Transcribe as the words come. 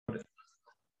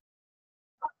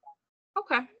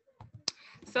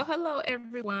So hello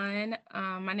everyone.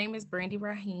 My name is Brandy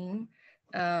Rahim.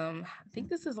 I think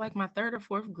this is like my third or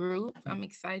fourth group. I'm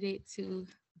excited to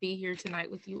be here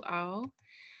tonight with you all.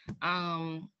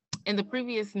 Um, in the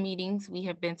previous meetings, we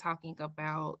have been talking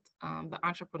about the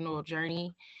entrepreneurial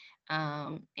journey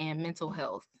and mental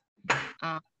health,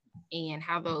 um, and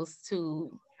how those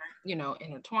two,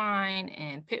 intertwine,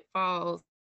 and pitfalls,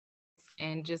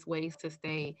 and just ways to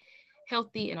stay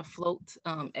healthy and afloat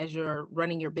as you're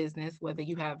running your business, whether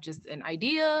you have just an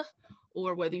idea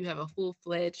or whether you have a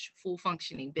full-fledged, full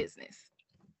functioning business.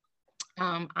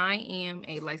 I am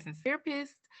a licensed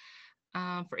therapist,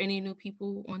 for any new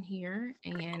people on here.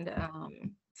 And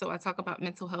so I talk about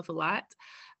mental health a lot.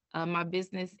 My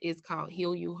business is called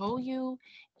Heal You, Whole You,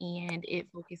 and it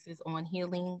focuses on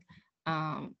healing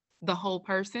the whole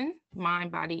person,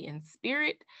 mind, body, and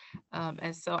spirit.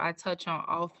 And so I touch on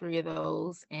all three of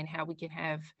those and how we can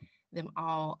have them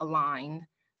all aligned,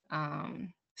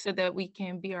 so that we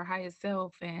can be our highest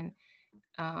self and,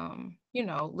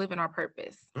 live in our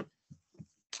purpose.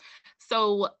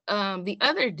 So the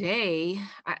other day,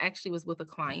 I actually was with a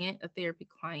client, a therapy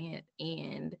client,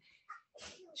 and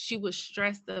she was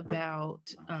stressed about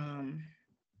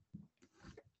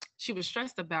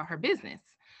her business.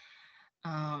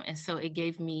 And so it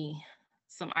gave me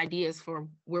some ideas for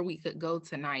where we could go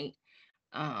tonight.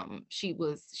 She's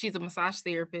a massage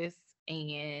therapist,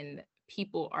 and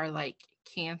people are like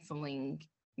canceling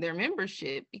their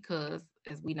membership because,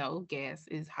 as we know, gas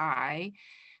is high.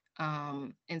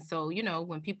 And so,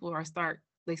 when people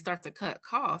they start to cut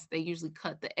costs, they usually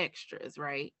cut the extras,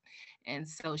 right? And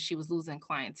so she was losing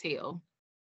clientele.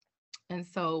 And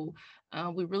so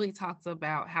we really talked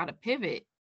about how to pivot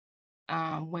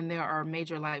when there are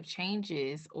major life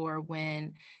changes, or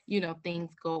when,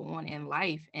 things go on in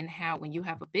life, and how when you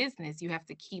have a business, you have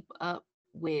to keep up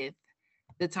with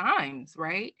the times,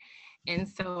 right? And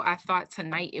so I thought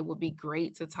tonight it would be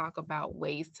great to talk about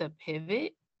ways to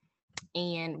pivot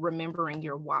and remembering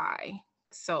your why.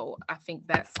 So I think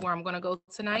that's where I'm going to go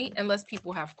tonight, unless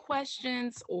people have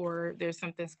questions or there's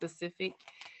something specific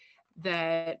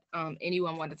that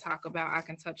anyone want to talk about. I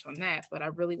can touch on that, but I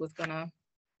really was going to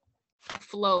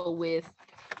flow with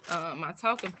my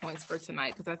talking points for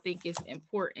tonight, because I think it's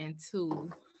important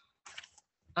to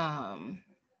um,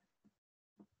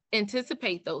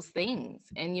 anticipate those things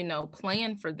and,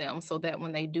 plan for them, so that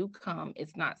when they do come,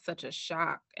 it's not such a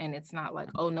shock, and it's not like,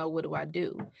 oh no, what do I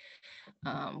do?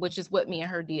 Which is what me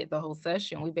and her did the whole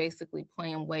session. We basically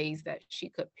planned ways that she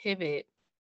could pivot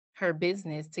her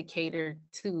business to cater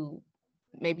to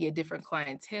maybe a different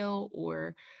clientele,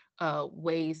 or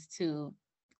ways to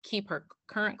keep her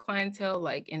current clientele,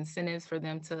 like incentives for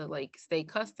them to like stay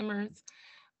customers.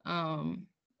 Um,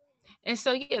 and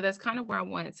so, yeah, that's kind of where I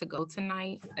wanted to go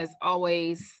tonight. As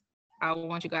always, I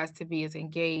want you guys to be as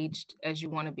engaged as you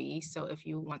want to be. So if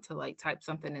you want to like type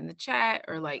something in the chat,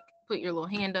 or like put your little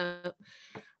hand up,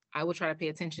 I will try to pay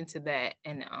attention to that.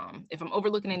 And if I'm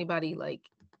overlooking anybody, like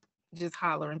just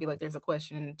holler and be like, there's a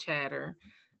question in the chat or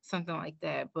something like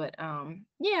that. But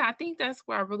yeah, I think that's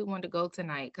where I really wanted to go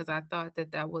tonight, because I thought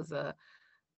that that was a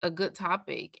good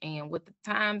topic. And with the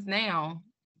times now,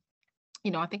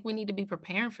 I think we need to be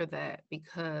preparing for that,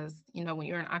 because, when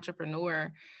you're an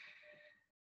entrepreneur,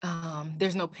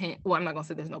 there's no well, I'm not gonna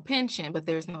say there's no pension, but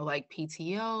there's no like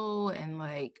PTO and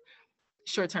like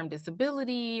short-term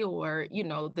disability, or,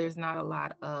 there's not a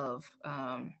lot of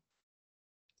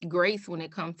grace when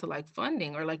it comes to like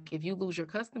funding, or like if you lose your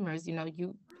customers, you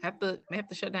have to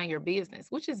shut down your business,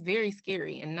 which is very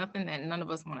scary and nothing that none of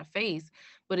us want to face,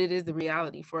 but it is the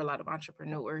reality for a lot of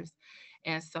entrepreneurs.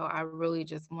 And so I really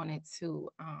just wanted to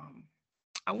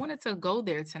go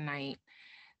there tonight.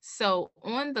 So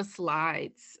on the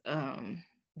slides,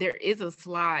 there is a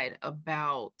slide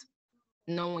about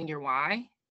knowing your why.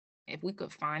 If we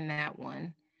could find that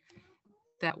one,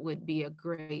 that would be a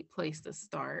great place to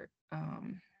start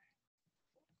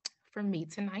for me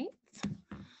tonight.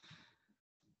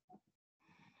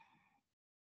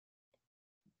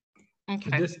 Is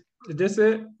Okay. this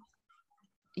it?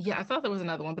 Yeah, I thought there was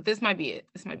another one, but this might be it.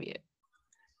 This might be it.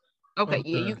 Okay,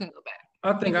 yeah, Okay. you can go back. I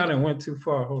You think can I go. didn't went too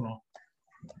far. Hold on.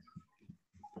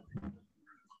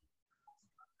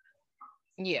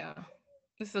 Yeah,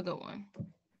 this is a good one.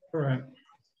 All right.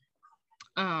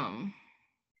 Um,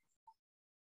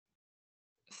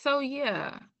 so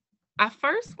yeah, I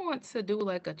first want to do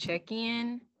like a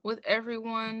check-in with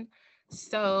everyone.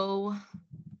 So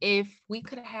if we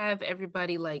could have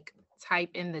everybody like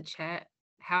type in the chat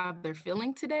how they're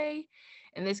feeling today,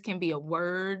 and this can be a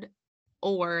word,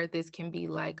 or this can be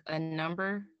like a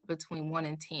number between 1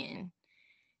 and 10.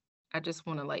 I just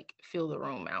want to like fill the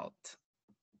room out.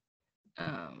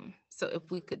 So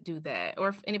if we could do that, or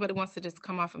if anybody wants to just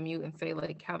come off of mute and say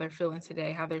like how they're feeling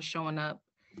today, how they're showing up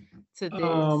to this.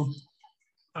 Um,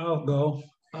 I'll go.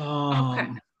 Okay.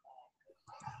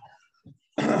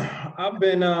 I've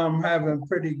been having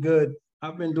pretty good.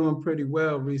 I've been doing pretty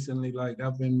well recently. Like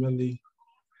I've been really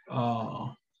uh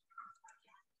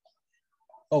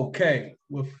okay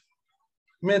with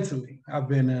mentally. I've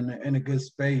been in a good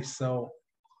space. So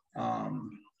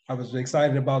um I was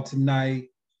excited about tonight.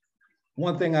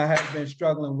 One thing I have been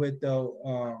struggling with though,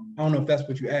 I don't know if that's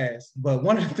what you asked, but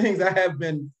one of the things I have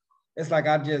been, it's like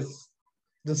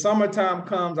the summertime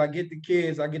comes, I get the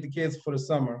kids for the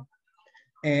summer,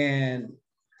 and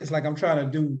it's like I'm trying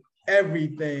to do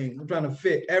everything. I'm trying to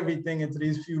fit everything into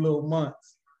these few little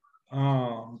months.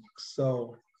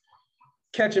 So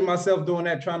catching myself doing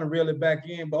that, trying to reel it back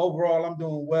in, but overall I'm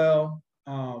doing well.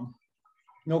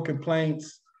 No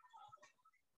complaints.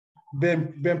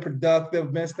 Been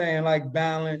productive, been staying like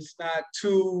balanced, not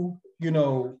too,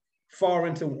 far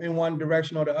into in one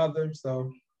direction or the other. So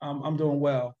I'm doing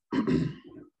well.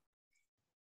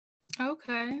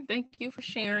 Okay. Thank you for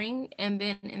sharing. And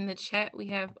then in the chat we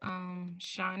have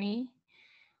Shawnee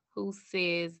who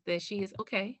says that she is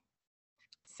okay.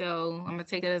 So I'm gonna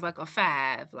take that as like a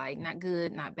 5, like not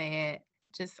good, not bad,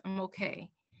 just I'm okay.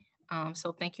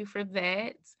 So thank you for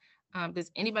that.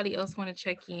 Does anybody else want to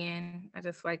check in? I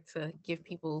just like to give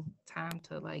people time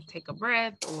to like take a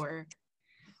breath or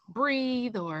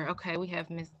breathe. Or okay, we have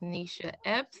Miss Nisha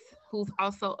Epps, who's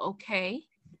also okay.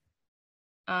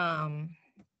 Um,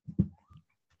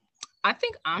 I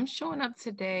think I'm showing up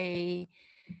today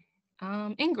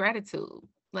in gratitude.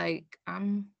 Like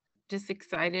I'm just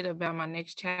excited about my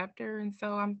next chapter, and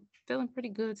so I'm feeling pretty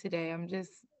good today. I'm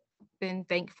just been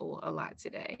thankful a lot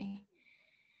today.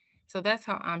 So that's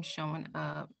how I'm showing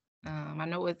up. I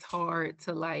know it's hard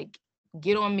to like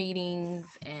get on meetings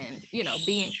and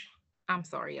being. I'm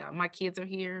sorry, y'all. My kids are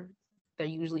here. They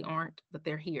usually aren't, but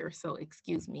they're here. So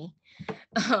excuse me.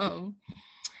 Um,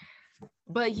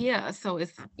 but yeah, so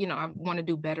it's I want to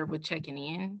do better with checking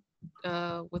in,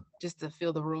 with just to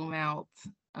fill the room out,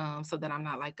 so that I'm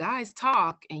not like guys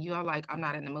talk and you are like I'm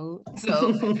not in the mood.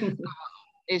 So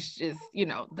it's just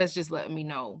that's just letting me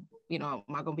know, am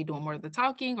I going to be doing more of the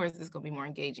talking or is this going to be more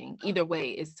engaging? Either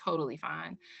way it's totally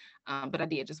fine. But I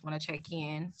did just want to check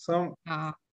in. Some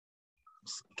uh,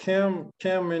 Kim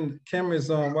is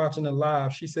watching the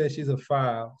live. She says she's a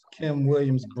 5. Kim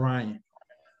Williams Bryant.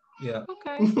 Yeah.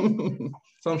 okay,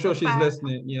 So I'm she's a sure she's 5.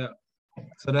 listening. Yeah.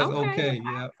 So that's Okay, okay.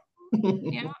 Yeah.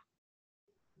 yeah,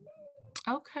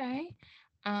 okay.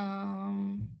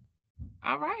 um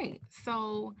all right,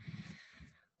 so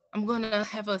I'm gonna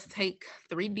have us take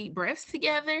 3 deep breaths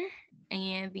together,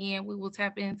 and then we will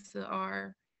tap into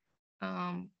our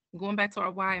going back to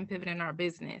our why and pivoting our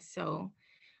business. So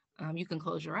you can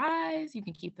close your eyes, you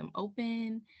can keep them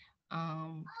open.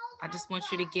 Um, I just want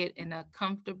you to get in a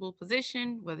comfortable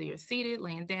position, whether you're seated,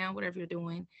 laying down, whatever you're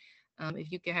doing.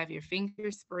 If you can have your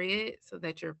fingers spread so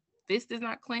that your fist is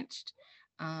not clenched,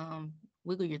 um,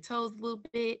 wiggle your toes a little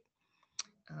bit,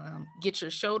 get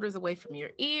your shoulders away from your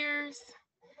ears,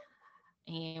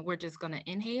 and we're just going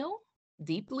to inhale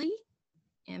deeply,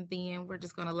 and then we're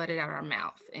just going to let it out our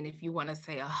mouth. And if you want to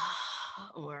say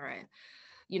or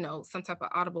some type of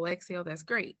audible exhale, that's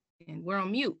great. And we're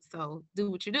on mute, so do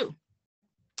what you do.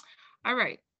 All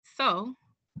right, so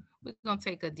we're going to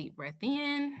take a deep breath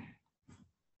in,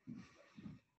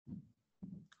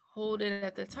 hold it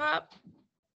at the top,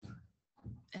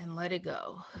 and let it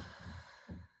go.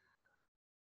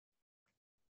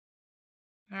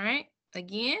 All right,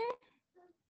 again,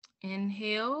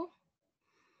 inhale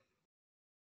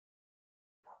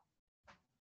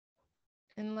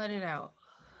and let it out.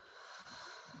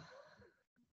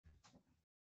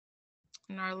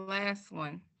 And our last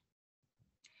one,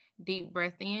 deep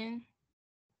breath in,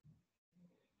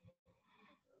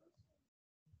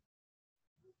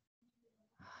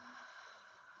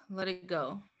 let it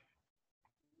go.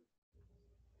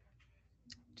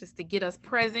 Just to get us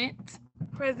present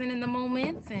in the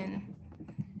moment and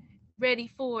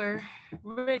ready for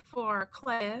our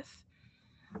class.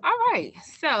 All right,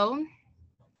 so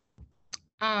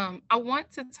I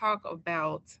want to talk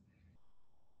about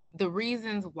the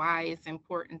reasons why it's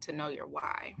important to know your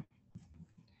why.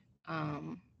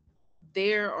 Um,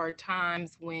 there are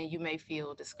times when you may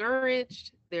feel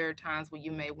discouraged. There are times when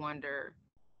you may wonder,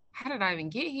 how did I even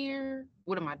get here?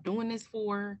 What am I doing this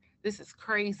for? This is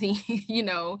crazy.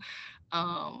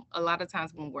 A lot of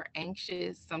times when we're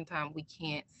anxious, sometimes we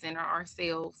can't center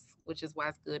ourselves, which is why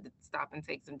it's good to stop and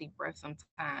take some deep breaths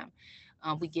sometime.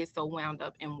 We get so wound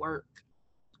up in work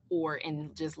or in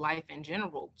just life in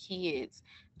general, kids,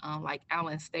 like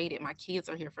Alan stated, my kids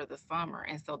are here for the summer.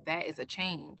 And so that is a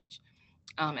change.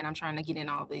 And I'm trying to get in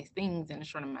all these things in a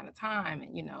short amount of time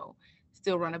and,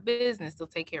 still run a business, still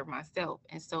take care of myself.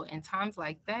 And so in times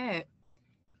like that,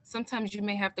 sometimes you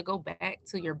may have to go back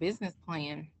to your business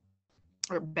plan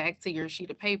or back to your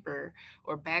sheet of paper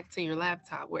or back to your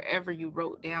laptop, wherever you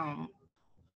wrote down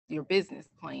your business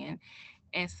plan,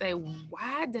 and say,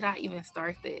 why did I even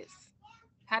start this?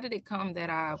 How did it come that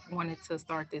I wanted to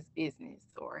start this business?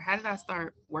 Or how did I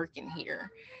start working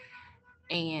here?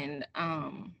 And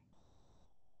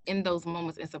in those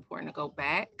moments, it's important to go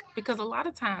back because a lot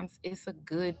of times it's a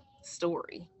good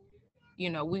story.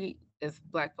 We as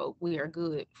Black folk, we are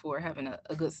good for having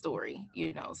a good story,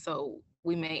 so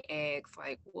we may ask,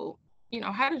 like, well,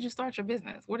 how did you start your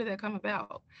business? Where did that come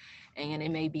about? And it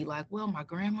may be like, well, my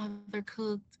grandmother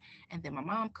cooked and then my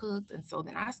mom cooked, and so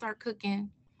then I start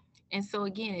cooking. And so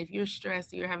again, if you're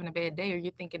stressed, you're having a bad day, or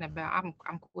you're thinking about,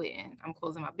 I'm quitting, I'm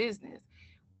closing my business,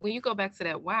 when you go back to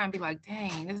that why and be like,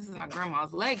 dang, this is my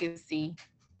grandma's legacy,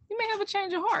 you may have a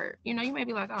change of heart. You may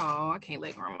be like, oh, I can't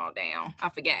let grandma down. I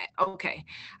forgot. Okay,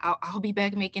 I'll be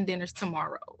back making dinners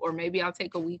tomorrow. Or maybe I'll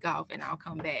take a week off and I'll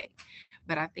come back.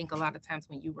 But I think a lot of times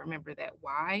when you remember that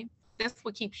why, that's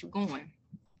what keeps you going.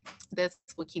 That's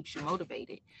what keeps you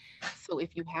motivated. So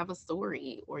if you have a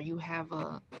story or you have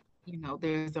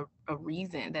there's a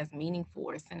reason that's meaningful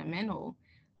or sentimental,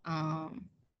 um,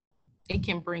 it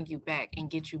can bring you back and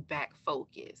get you back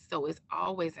focused. So it's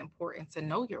always important to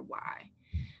know your why.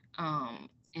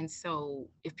 And so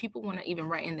if people want to even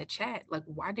write in the chat, like,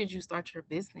 why did you start your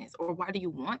business? Or why do you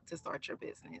want to start your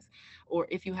business? Or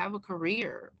if you have a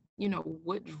career,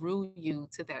 what drew you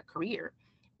to that career?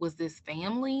 Was this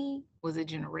family? Was it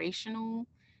generational?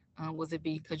 Was it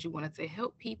because you wanted to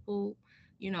help people?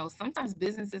 Sometimes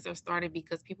businesses are started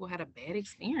because people had a bad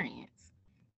experience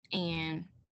and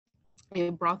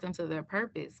it brought them to their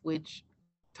purpose, which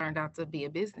turned out to be a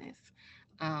business.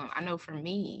 I know for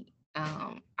me,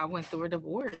 I went through a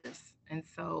divorce. And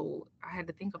so I had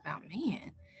to think about,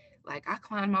 man, like I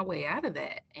climbed my way out of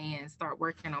that and start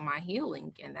working on my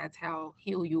healing. And that's how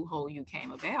Heal You, Whole You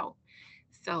came about.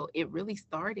 So it really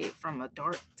started from a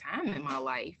dark time in my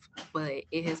life, but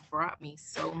it has brought me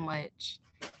so much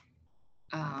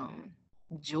um,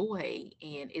 joy.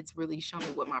 And it's really shown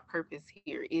me what my purpose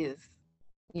here is,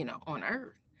 on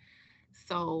earth.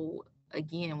 So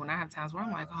again, when I have times where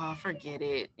I'm like, oh, forget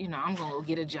it, I'm gonna go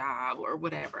get a job or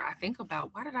whatever, I think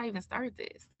about, why did I even start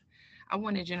this? I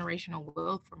wanted generational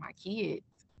wealth for my kids.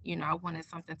 I wanted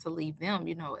something to leave them.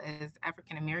 As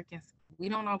African Americans, we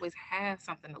don't always have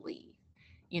something to leave.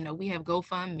 We have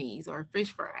GoFundMe's or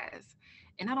fish fries,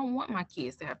 and I don't want my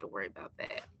kids to have to worry about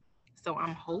that. So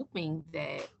I'm hoping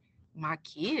that my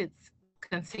kids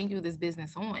continue this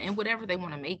business on and whatever they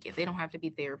want to make it. They don't have to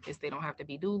be therapists, they don't have to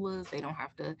be doulas, they don't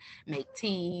have to make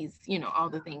teas, all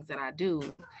the things that I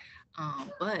do.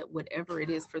 But whatever it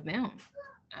is for them.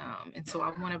 And so I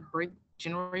want to break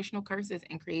generational curses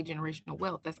and create generational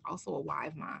wealth. That's also a why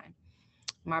of mine.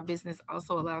 My business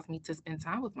also allows me to spend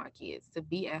time with my kids, to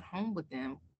be at home with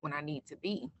them when I need to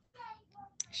be,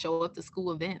 show up to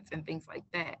school events and things like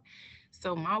that.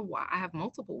 So my why, I have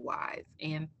multiple whys.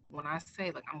 And when I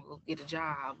say, like, I'm gonna get a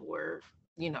job, or,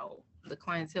 the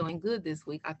clientele ain't good this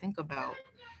week, I think about,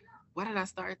 why did I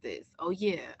start this? Oh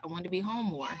yeah, I wanted to be home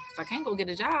more. So I can't go get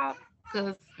a job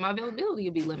because my availability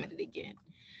will be limited again.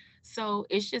 So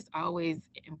it's just always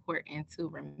important to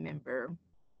remember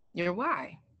your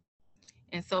why.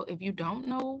 And so if you don't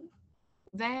know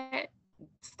that,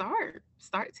 start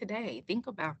today. Think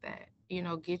about that.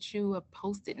 Get you a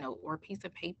post-it note or a piece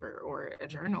of paper or a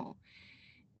journal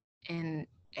and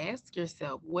ask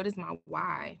yourself, what is my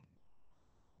why?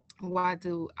 Why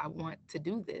do I want to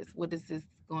do this? What is this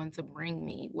going to bring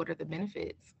me? What are the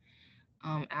benefits?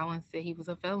 Alan said he was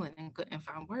a felon and couldn't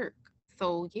find work.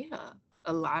 So yeah,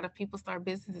 a lot of people start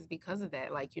businesses because of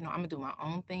that. Like, I'm gonna do my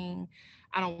own thing.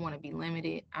 I don't want to be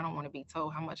limited. I don't want to be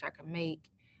told how much I can make.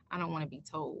 I don't want to be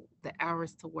told the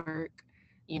hours to work.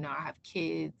 I have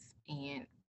kids and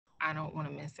I don't want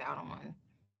to miss out on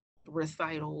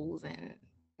recitals and,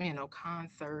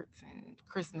 concerts and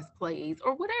Christmas plays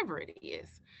or whatever it is.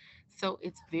 So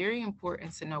it's very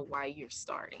important to know why you're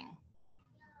starting,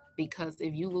 because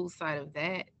if you lose sight of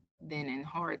that, then in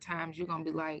hard times you're gonna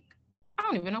be like, I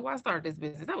don't even know why I started this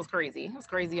business. That was crazy. That was a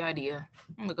crazy idea.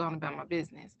 I'm gonna go on about my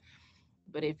business.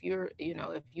 But if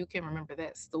if you can remember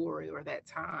that story or that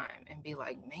time and be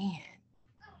like, man,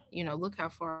 look how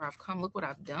far I've come, look what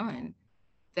I've done,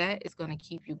 that is gonna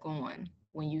keep you going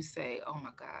when you say, oh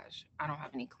my gosh, I don't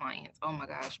have any clients. Oh my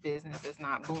gosh, business is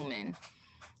not booming.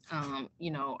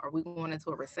 Are we going into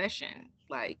a recession?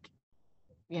 Like,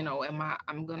 am I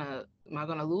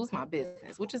gonna lose my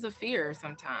business? Which is a fear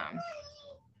sometimes.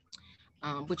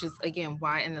 Which is again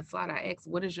why in the slide I asked,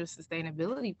 what is your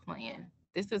sustainability plan?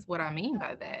 This is what I mean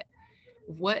by that.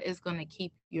 What is going to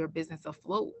keep your business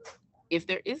afloat if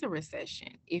there is a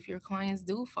recession, if your clients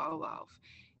do fall off,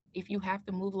 if you have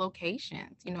to move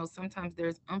locations? Sometimes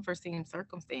there's unforeseen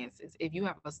circumstances. If you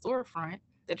have a storefront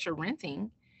that you're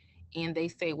renting and they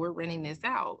say we're renting this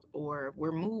out or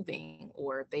we're moving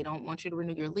or they don't want you to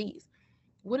renew your lease,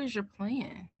 what is your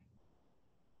plan?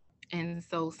 And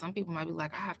so some people might be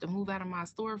like, I have to move out of my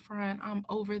storefront. I'm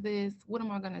over this. What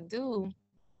am I going to do?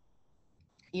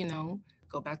 You know,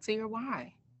 go back to your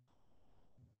why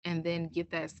and then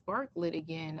get that spark lit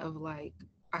again of like,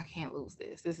 I can't lose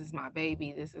this. This is my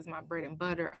baby. This is my bread and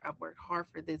butter. I've worked hard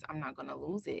for this. I'm not going to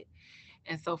lose it.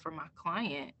 And so for my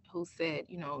client who said,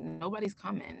 nobody's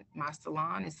coming, my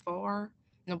salon is far.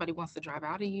 Nobody wants to drive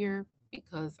out here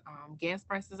because gas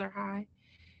prices are high.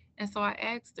 And so I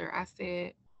asked her, I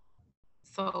said,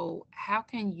 so how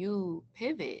can you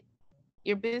pivot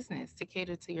your business to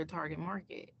cater to your target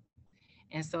market?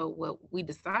 And so what we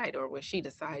decided, or what she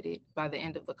decided by the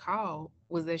end of the call,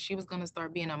 was that she was going to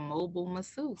start being a mobile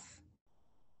masseuse.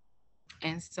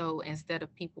 And so instead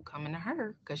of people coming to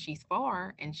her because she's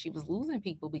far and she was losing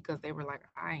people because they were like,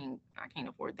 I can't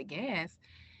afford the gas,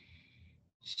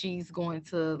 she's going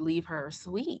to leave her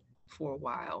suite for a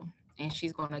while. And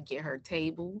she's going to get her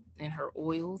table and her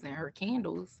oils and her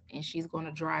candles, and she's going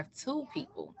to drive to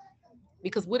people.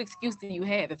 Because what excuse do you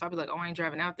have if I be like, oh, I ain't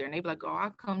driving out there? And they be like, oh, I'll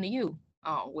come to you.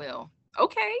 Oh, well,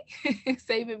 okay.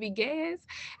 Saving me gas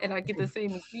and I get the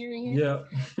same experience. Yeah.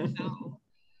 So,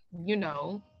 you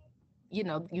know,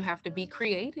 you have to be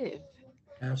creative.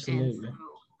 And Absolutely. so,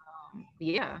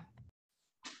 yeah.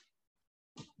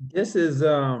 This is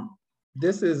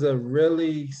this is a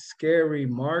really scary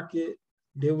market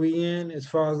that we in as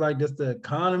far as like just the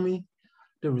economy,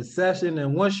 the recession.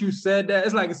 And once you said that,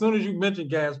 it's like as soon as you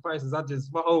mentioned gas prices,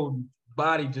 my whole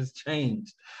body just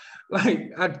changed.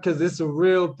 Like, because it's a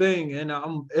real thing, and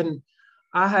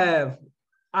I have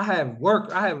I have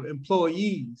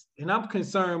employees, and I'm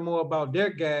concerned more about their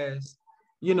gas,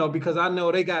 because I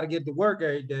know they got to get to work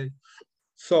every day.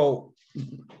 So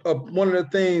one of the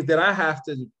things that I have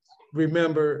to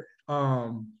remember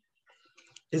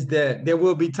is that there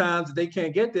will be times that they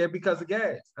can't get there because of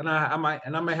gas, and I might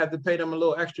have to pay them a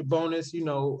little extra bonus, give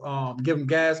them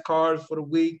gas cards for the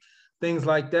week, things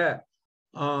like that.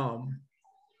 Um,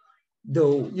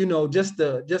 though, just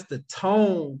the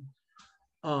tone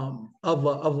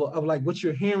of like what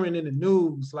you're hearing in the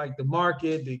news, like the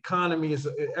market, the economy is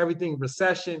everything,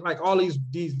 recession, like all these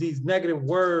negative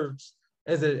words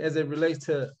as it relates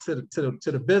to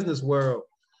the business world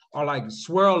are like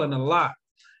swirling a lot.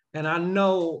 And I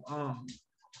know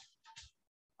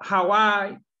how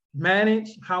I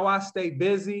manage, how I stay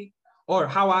busy, or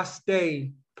how I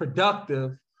stay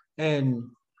productive and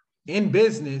in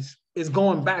business is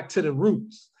going back to the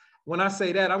roots. When I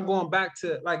say that, I'm going back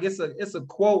to like it's a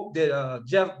quote that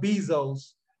Jeff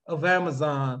Bezos of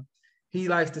Amazon, he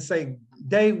likes to say,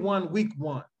 day one, week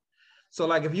one. So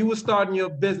like if you were starting your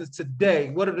business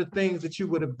today, what are the things that you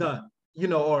would have done?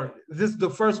 Or this is the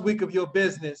first week of your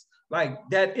business, like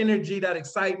that energy, that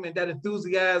excitement, that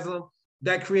enthusiasm,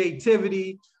 that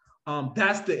creativity,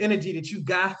 that's the energy that you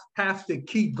have to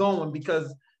keep going,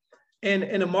 because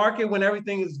in a market when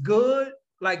everything is good,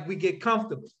 like we get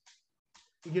comfortable.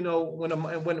 When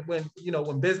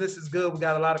business is good, we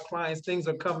got a lot of clients, things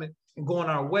are coming and going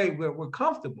our way, we're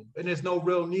comfortable, and there's no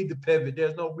real need to pivot.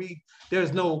 There's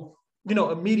no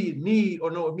immediate need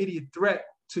or no immediate threat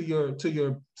to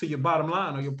your bottom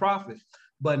line or your profit.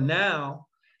 But now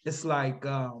it's like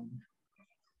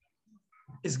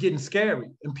it's getting scary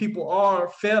and people are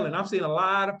failing. I'm seeing a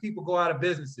lot of people go out of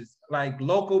businesses, like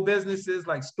local businesses,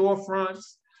 like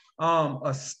storefronts,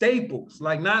 staples,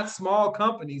 like not small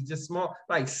companies, just small,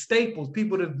 like staples.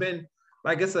 People that have been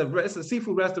like, it's a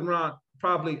seafood restaurant,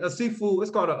 probably a seafood.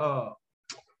 It's called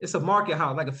it's a market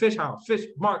house, like a fish house, fish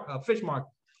market.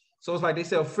 So it's like they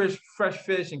sell fresh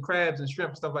fish and crabs and shrimp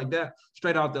and stuff like that,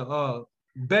 straight out the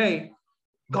bay,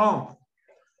 gone.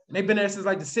 And they've been there since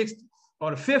like the 60s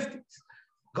or the 50s,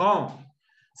 gone.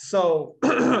 So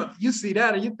you see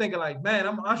that and you're thinking like, man,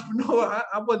 I'm an entrepreneur.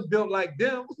 I wasn't built like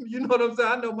them. You know what I'm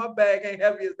saying? I know my bag ain't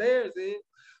heavy as theirs is.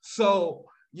 So,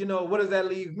 what does that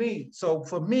leave me? So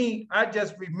for me, I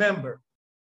just remember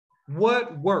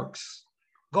what works.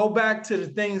 Go back to the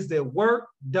things that work,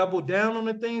 double down on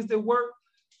the things that work,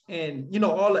 and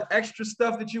all the extra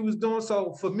stuff that you was doing.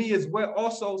 So for me as well,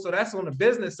 also, so that's on the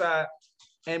business side.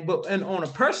 And on a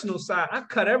personal side, I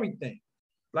cut everything.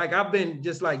 Like I've been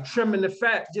just like trimming the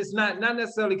fat, just not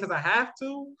necessarily because I have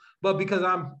to, but because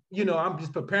I'm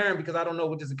just preparing because I don't know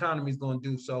what this economy is going to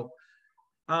do. So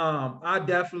I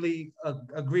definitely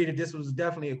agree that this was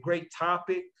definitely a great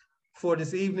topic for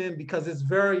this evening because it's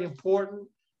very important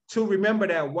to remember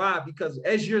that why. Because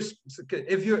if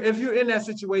you're in that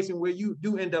situation where you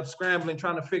do end up scrambling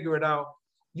trying to figure it out,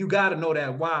 you got to know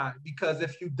that why. Because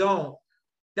if you don't,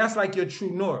 that's like your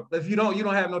true north. If you don't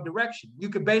have no direction. You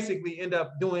could basically end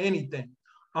up doing anything.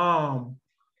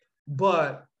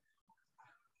 But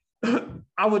I'm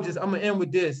gonna end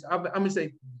with this. I'm gonna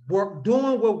say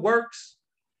doing what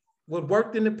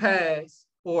worked in the past,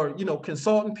 or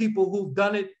consulting people who've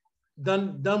done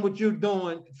what you're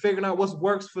doing, figuring out what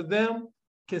works for them,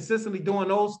 consistently doing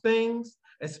those things,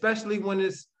 especially when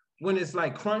it's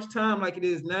like crunch time like it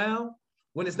is now,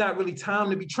 when it's not really time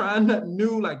to be trying nothing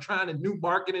new, like trying a new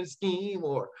marketing scheme,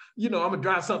 or I'm gonna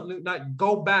try something new. Not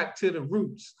go back to the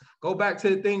roots, go back to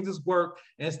the things that work,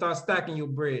 and start stacking your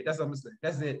bread. That's what I'm gonna say.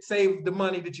 That's it. Save the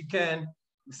money that you can,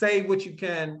 save what you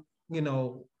can,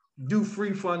 do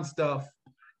free fun stuff,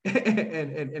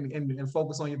 and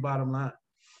focus on your bottom line.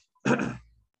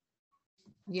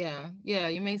 Yeah,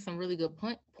 you made some really good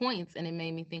points, and it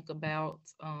made me think about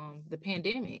the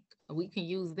pandemic. We can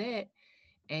use that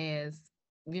as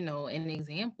an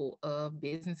example of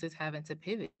businesses having to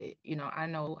pivot. I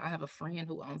know I have a friend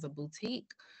who owns a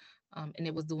boutique, and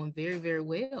it was doing very, very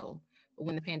well. But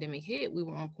when the pandemic hit, we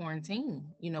were on quarantine.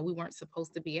 We weren't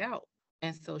supposed to be out,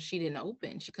 and so she didn't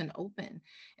open. She couldn't open,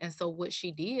 and so what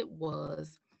she did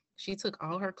was she took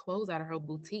all her clothes out of her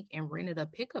boutique and rented a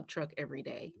pickup truck every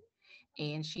day,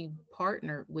 and she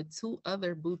partnered with two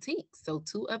other boutiques. So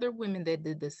two other women that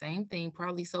did the same thing,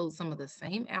 probably sold some of the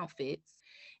same outfits,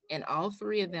 and all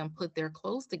three of them put their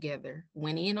clothes together,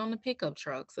 went in on the pickup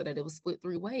truck so that it was split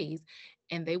three ways,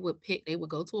 and they would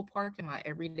go to a parking lot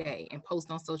every day and post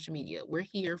on social media, "We're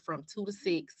here from 2 to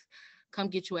 6. Come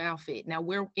get your outfit." Now,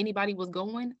 where anybody was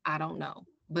going, I don't know.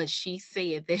 But she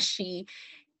said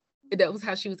that was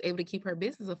how she was able to keep her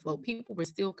business afloat. People were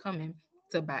still coming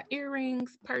to buy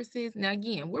earrings, purses. Now,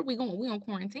 again, where we going? We on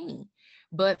quarantine.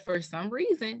 But for some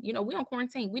reason, we on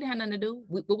quarantine. We didn't have nothing to do.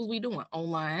 What was we doing?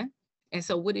 Online. And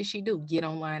so what did she do? Get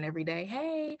online every day.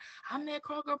 "Hey, I'm at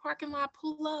Kroger parking lot.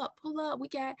 Pull up, pull up. We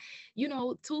got,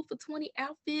 2 for $20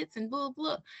 outfits and blah,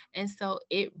 blah." And so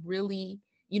it really,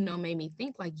 made me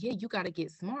think like, yeah, you got to get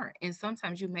smart. And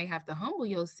sometimes you may have to humble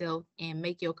yourself and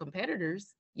make your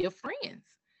competitors your friends,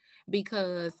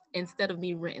 because instead of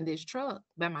me renting this truck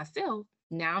by myself,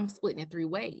 now I'm splitting it three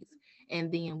ways.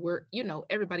 And then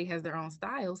everybody has their own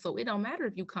style. So it don't matter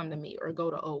if you come to me or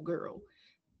go to old girl.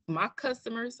 My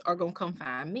customers are going to come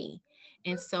find me.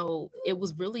 And so it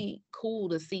was really cool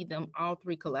to see them all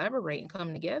three collaborate and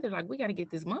come together. Like, we got to get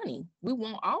this money. We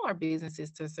want all our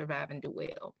businesses to survive and do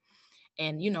well.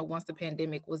 And, once the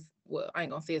pandemic was, well, I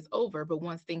ain't going to say it's over, but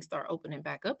once things start opening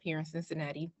back up here in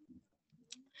Cincinnati,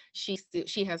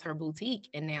 she has her boutique,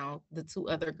 and now the two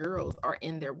other girls are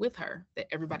in there with her, that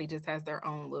everybody just has their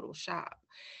own little shop.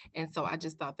 And so I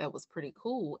just thought that was pretty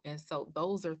cool. And so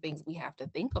those are things we have to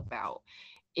think about.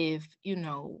 If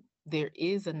there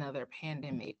is another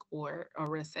pandemic or a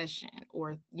recession,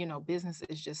 or business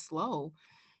is just slow,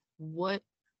 what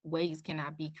ways can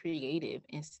I be creative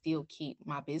and still keep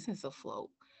my business afloat?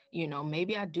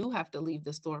 Maybe I do have to leave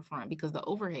the storefront because the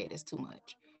overhead is too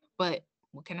much, but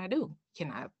what can I do?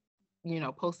 Can I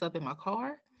post up in my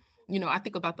car? I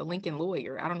think about the Lincoln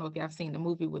Lawyer. I don't know if y'all have seen the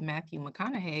movie with Matthew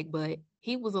McConaughey, but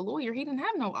he was a lawyer. He didn't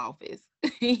have no office.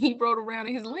 He rode around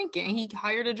in his Lincoln. He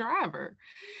hired a driver.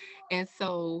 And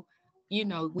so,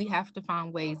 we have to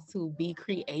find ways to be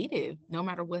creative, no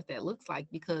matter what that looks like,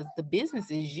 because the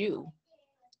business is you.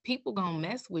 People gonna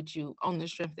mess with you on the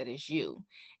strength that it's you.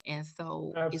 And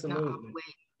so it's not Absolutely.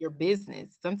 always your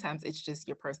business. Sometimes it's just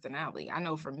your personality. I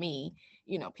know for me,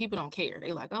 people don't care.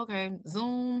 They like, okay,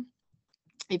 Zoom.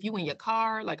 If you in your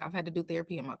car, like I've had to do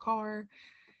therapy in my car,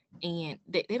 and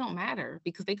they don't matter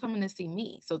because they come in to see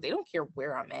me. So they don't care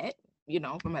where I'm at.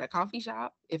 If I'm at a coffee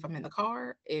shop, if I'm in the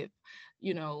car, if,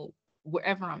 you know,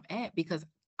 wherever I'm at, because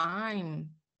I'm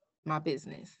my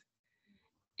business.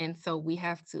 And so we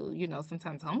have to,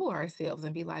 sometimes humble ourselves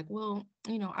and be like, well,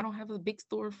 I don't have a big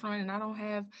storefront, and I don't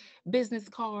have business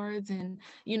cards, and,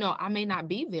 I may not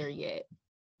be there yet,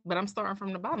 but I'm starting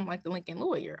from the bottom like the Lincoln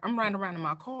Lawyer. I'm riding around in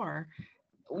my car,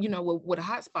 with a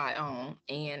hotspot on,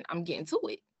 and I'm getting to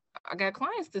it. I got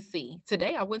clients to see.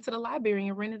 Today I went to the library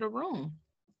and rented a room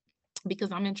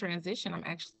because I'm in transition. I'm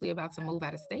actually about to move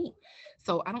out of state.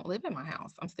 So I don't live in my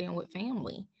house. I'm staying with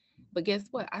family. But guess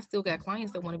what? I still got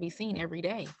clients that want to be seen every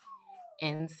day.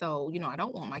 And so, I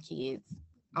don't want my kids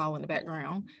all in the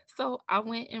background. So I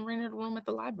went and rented a room at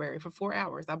the library for 4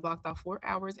 hours. I blocked off 4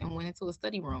 hours and went into a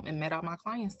study room and met all my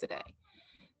clients today.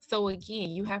 So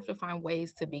again, you have to find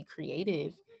ways to be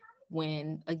creative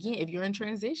when, again, if you're in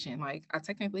transition. Like, I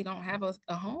technically don't have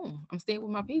a home. I'm staying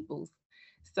with my peoples.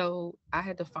 So I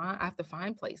have to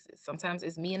find places. Sometimes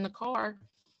it's me in the car,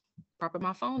 propping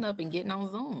my phone up and getting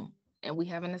on Zoom, and we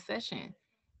having a session.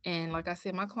 And like I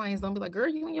said, my clients don't be like, girl,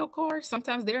 you in your car?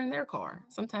 Sometimes they're in their car.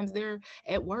 Sometimes they're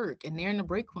at work and they're in the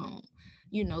break room.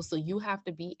 So you have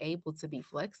to be able to be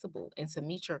flexible and to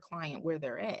meet your client where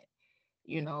they're at.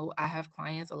 I have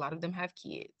clients, a lot of them have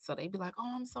kids. So they be like,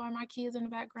 oh, I'm sorry, my kids in the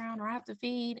background, or I have to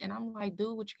feed. And I'm like,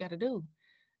 do what you got to do.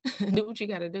 Do what you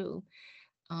got to do.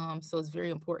 So it's very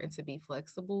important to be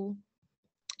flexible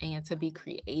and to be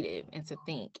creative and to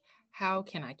think, how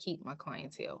can I keep my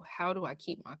clientele? How do I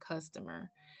keep my customer?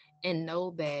 And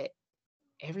know that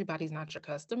everybody's not your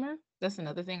customer. That's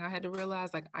another thing I had to realize.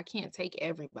 Like, I can't take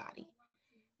everybody,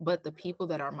 but the people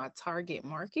that are my target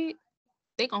market,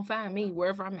 they gonna find me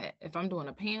wherever I'm at. If I'm doing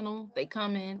a panel, they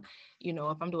come in.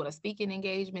 If I'm doing a speaking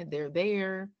engagement, they're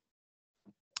there,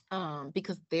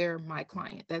 because they're my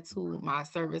client. That's who my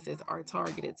services are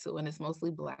targeted to, and it's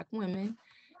mostly Black women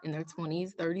in their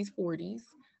 20s, 30s, 40s.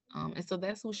 And so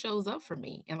that's who shows up for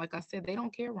me. And like I said, they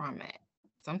don't care where I'm at.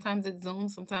 Sometimes it's Zoom,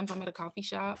 sometimes I'm at a coffee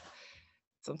shop,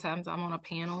 sometimes I'm on a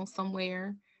panel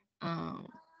somewhere. Um,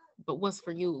 but what's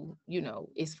for you,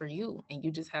 is for you. And you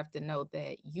just have to know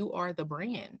that you are the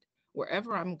brand.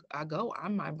 Wherever I go,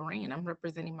 I'm my brand. I'm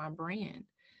representing my brand.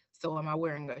 So am I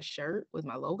wearing a shirt with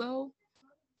my logo?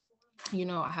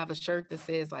 I have a shirt that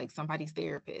says like somebody's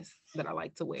therapist that I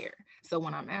like to wear. So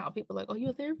when I'm out, people are like, oh,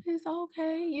 you're a therapist?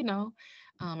 Okay.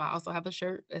 I also have a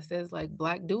shirt that says like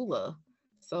Black doula.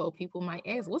 So people might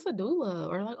ask, what's a doula?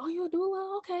 Or like, oh, you a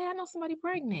doula? Okay, I know somebody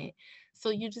pregnant. So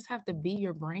you just have to be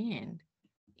your brand.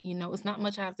 It's not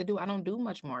much I have to do. I don't do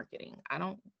much marketing. I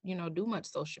don't, do much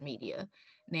social media.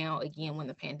 Now, again, when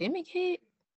the pandemic hit,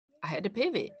 I had to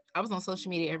pivot. I was on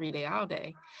social media every day, all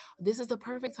day. This is the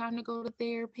perfect time to go to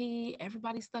therapy.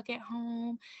 Everybody's stuck at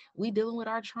home. We dealing with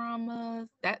our traumas.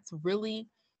 That's really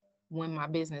when my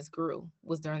business grew,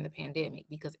 was during the pandemic,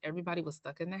 because everybody was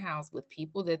stuck in the house with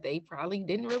people that they probably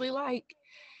didn't really like,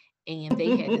 and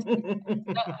they had to sit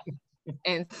stuff.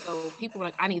 And so people were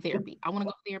like, I need therapy. I want to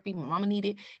go to therapy. My mama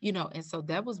needed, and so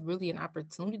that was really an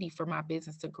opportunity for my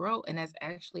business to grow. And that's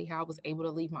actually how I was able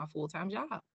to leave my full-time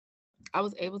job. I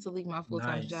was able to leave my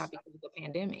full-time job Nice. because of the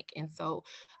pandemic. And so,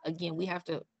 again, we have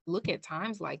to look at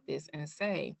times like this and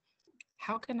say,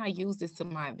 how can I use this to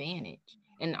my advantage?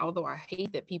 And although I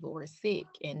hate that people were sick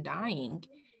and dying,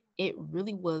 it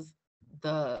really was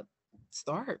the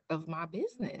start of my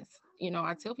business.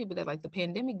 I tell people that like the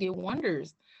pandemic did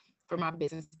wonders for my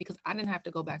business because I didn't have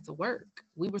to go back to work.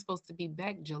 We were supposed to be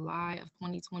back July of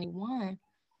 2021,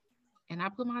 and I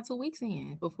put my 2 weeks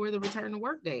in before the return to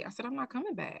work day. I said, I'm not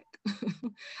coming back.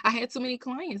 I had too many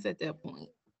clients at that point.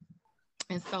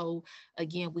 And so,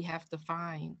 again, we have to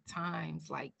find times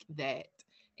like that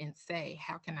and say,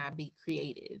 how can I be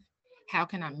creative? How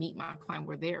can I meet my client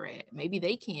where they're at? Maybe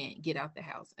they can't get out the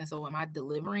house. And so, am I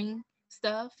delivering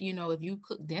stuff? If you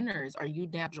cook dinners, are you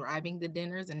now driving the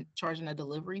dinners and charging a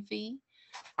delivery fee?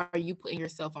 Are you putting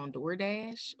yourself on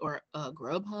DoorDash or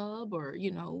Grubhub, or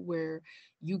where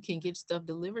you can get stuff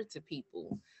delivered to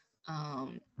people?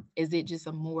 Is it just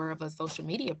a more of a social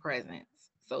media presence?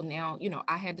 So now,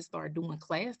 I had to start doing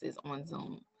classes on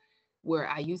Zoom, where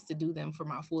I used to do them for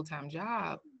my full-time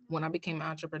job. When I became an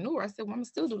entrepreneur, I said, well, I'm gonna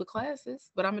still do the classes,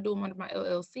 but I'm gonna do them under my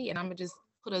LLC, and I'm gonna just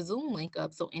put a Zoom link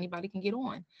up so anybody can get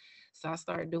on. So I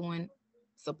started doing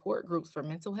support groups for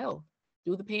mental health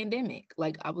through the pandemic.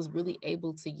 Like, I was really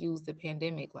able to use the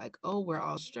pandemic, like, oh, we're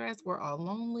all stressed, we're all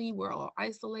lonely, we're all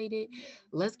isolated.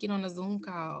 Let's get on a Zoom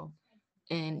call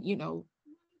and,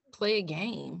 play a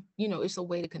game. It's a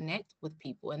way to connect with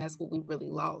people. And that's what we really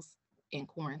lost in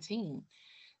quarantine.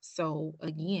 So,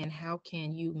 again, how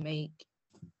can you make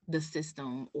the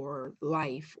system or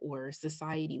life or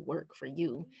society work for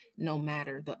you no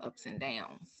matter the ups and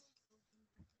downs?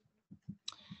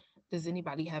 Does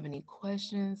anybody have any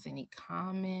questions, any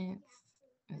comments?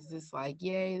 Is this like,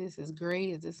 yay, this is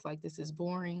great? Is this like, this is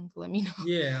boring? Let me know.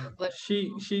 Yeah, Let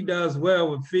she does well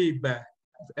with feedback,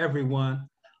 everyone.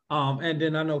 And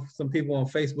then I know some people on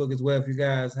Facebook as well. If you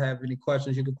guys have any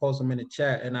questions, you can post them in the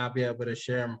chat, and I'll be able to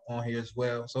share them on here as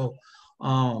well. So,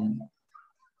 um,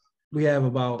 we have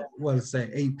about what to say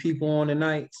 8 people on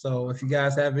tonight. So if you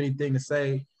guys have anything to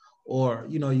say, or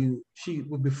you she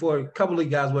before a couple of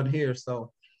you guys wasn't here,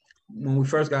 so when we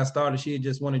first got started, she had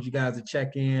just wanted you guys to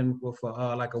check in with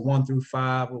like a 1 through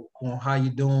 5 on how you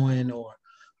doing, or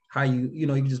how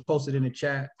you just post it in the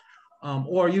chat,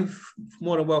 or you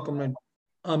more than welcome to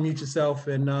unmute yourself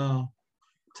and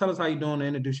tell us how you're doing and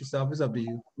introduce yourself. It's up to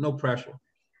you. No pressure.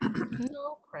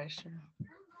 No pressure.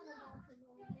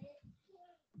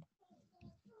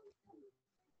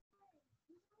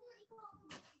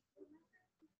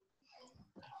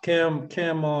 Kim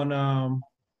on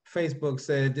Facebook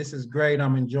said, "This is great.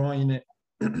 I'm enjoying it."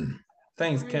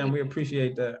 Thanks, Kim. Great. We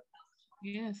appreciate that.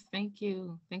 Yes, thank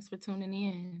you. Thanks for tuning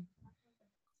in.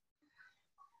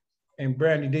 And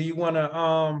Brandy, do you want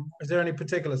to? Is there any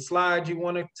particular slide you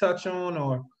want to touch on,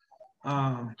 or?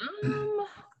 Um, Um,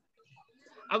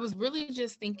 I was really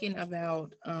just thinking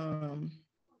about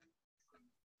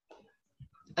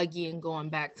again going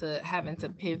back to having to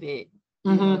pivot,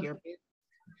 mhm. your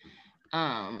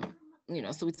um,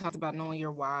 so we talked about knowing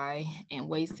your why and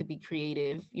ways to be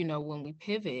creative, when we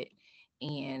pivot,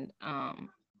 and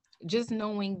just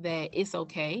knowing that it's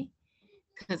okay.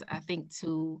 Because I think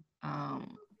too,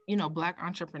 Black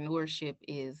entrepreneurship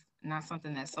is not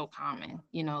something that's so common.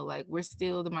 Like we're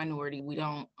still the minority. We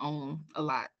don't own a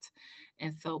lot,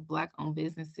 and so Black owned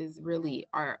businesses really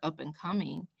are up and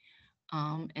coming.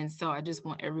 And so I just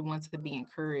want everyone to be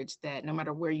encouraged that no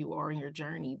matter where you are in your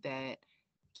journey, that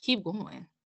keep going,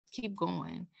 keep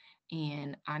going.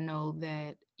 And I know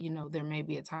that, there may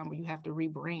be a time where you have to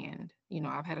rebrand.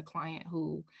 I've had a client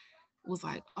who was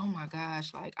like, oh my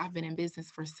gosh, like I've been in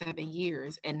business for 7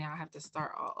 years and now I have to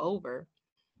start all over.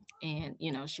 And,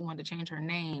 she wanted to change her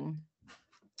name.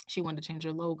 She wanted to change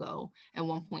her logo. At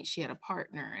one point, she had a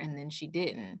partner and then she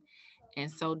didn't. And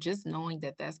so just knowing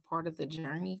that that's part of the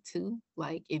journey too,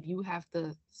 like if you have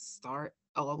to start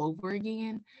all over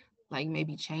again, like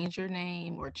maybe change your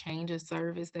name or change a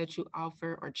service that you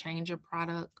offer or change your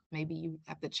product, maybe you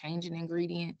have to change an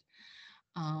ingredient,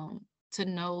 to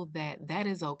know that that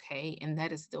is okay and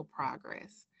that is still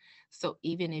progress. So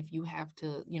even if you have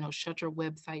to, shut your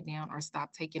website down or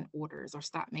stop taking orders or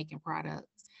stop making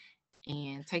products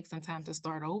and take some time to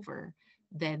start over,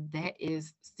 that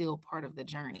is still part of the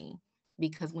journey.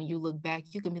 Because when you look back,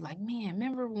 you can be like, man,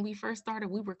 remember when we first started,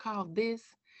 we were called this,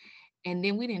 and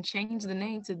then we didn't change the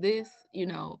name to this.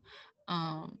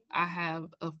 I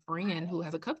have a friend who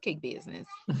has a cupcake business,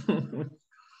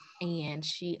 and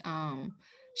she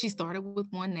started with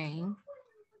one name,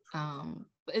 and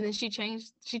then she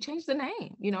changed the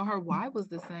name. Her why was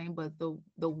the same, but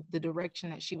the direction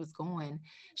that she was going,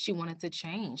 she wanted to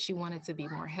change. She wanted to be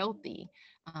more healthy.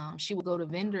 She would go to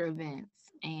vendor events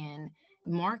and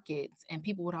markets, and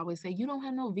people would always say, you don't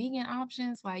have no vegan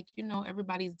options, like,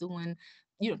 everybody's doing,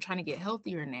 trying to get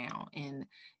healthier now, and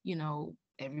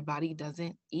everybody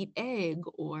doesn't eat egg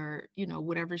or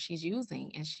whatever she's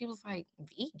using. And she was like,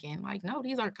 vegan? Like, no,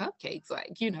 these are cupcakes,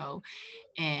 like,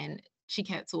 and she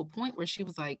got to a point where she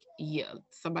was like, yeah,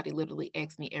 somebody literally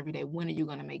asked me every day, when are you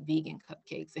going to make vegan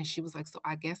cupcakes? And she was like, so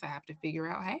I guess I have to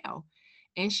figure out how.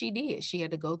 And she did. She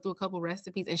had to go through a couple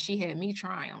recipes and she had me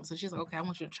try them. So she's like, okay, I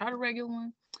want you to try the regular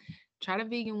one, try the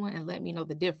vegan one, and let me know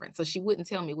the difference. So she wouldn't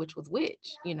tell me which was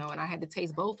which, and I had to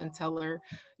taste both and tell her,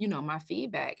 my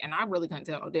feedback. And I really couldn't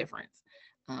tell no difference.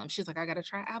 She's like, I got to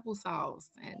try applesauce,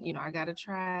 and, I got to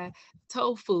try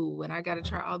tofu, and I got to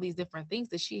try all these different things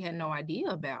that she had no idea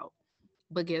about.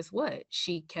 But guess what?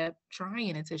 She kept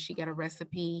trying until she got a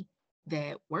recipe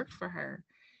that worked for her.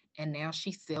 And now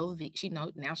she sells,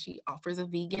 now she offers a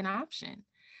vegan option.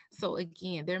 So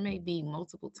again, there may be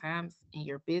multiple times in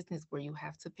your business where you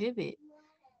have to pivot,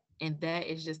 and that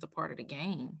is just a part of the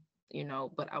game.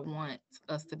 But I want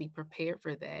us to be prepared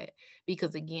for that,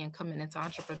 because again, coming into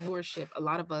entrepreneurship, a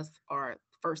lot of us are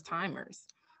first timers.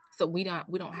 So we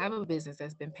don't have a business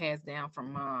that's been passed down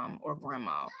from mom or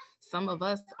grandma. Some of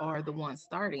us are the ones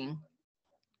starting,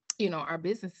 our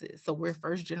businesses. So we're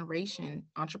first generation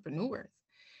entrepreneurs.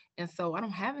 And so I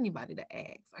don't have anybody to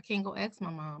ask. I can't go ask my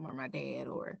mom or my dad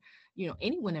or,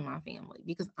 anyone in my family,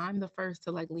 because I'm the first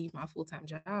to like leave my full-time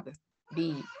job and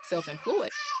be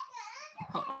self-employed.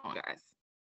 Hold on, guys.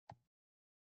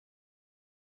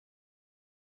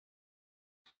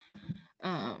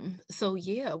 So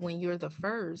yeah, when you're the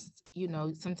first,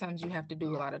 sometimes you have to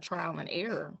do a lot of trial and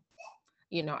error.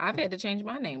 I've had to change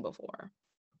my name before.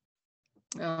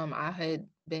 I had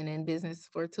been in business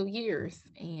for 2 years,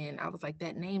 and I was like,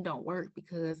 that name don't work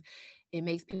because it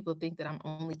makes people think that I'm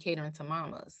only catering to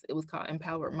mamas. It was called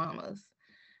Empowered Mamas.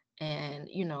 And,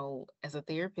 as a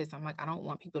therapist, I'm like, I don't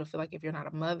want people to feel like if you're not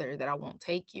a mother that I won't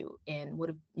take you. And what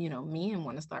if, men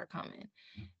want to start coming?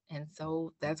 And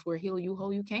so that's where Heal You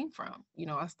Whole You came from.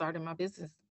 I started my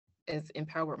business as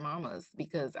Empowered Mamas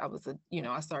because I was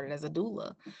I started as a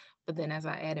doula. But then as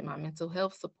I added my mental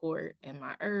health support and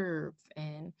my herbs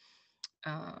and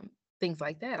um, things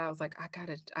like that, I was like,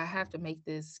 I have to make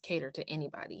this cater to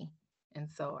anybody. And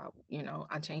so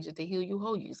I changed it to Heal You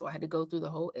Whole You. So I had to go through the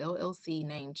whole LLC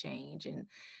name change and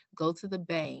go to the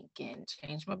bank and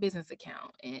change my business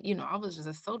account. And I was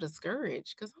just so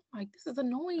discouraged because I'm like, this is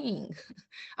annoying.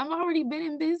 I've already been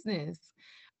in business.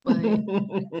 But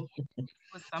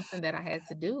was something that I had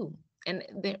to do. And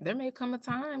there may come a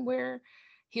time where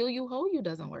Heal You Whole You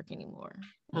doesn't work anymore.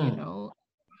 I'm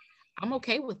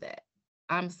okay with that.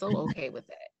 I'm so okay with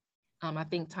that. I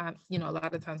think a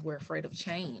lot of times we're afraid of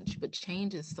change, but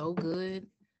change is so good.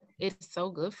 It's so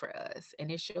good for us.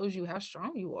 And it shows you how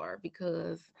strong you are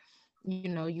because, you're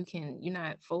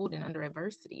not folding under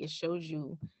adversity. It shows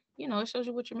you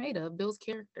what you're made of, builds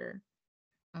character.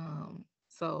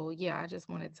 So yeah, I just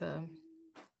wanted to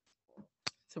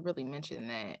really mention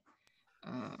that.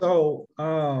 Um, So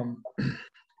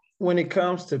when it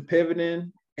comes to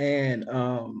pivoting and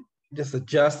just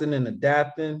adjusting and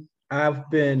adapting, I've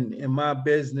been in my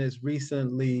business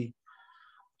recently.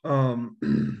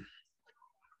 Um,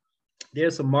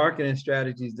 there's some marketing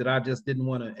strategies that I just didn't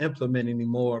want to implement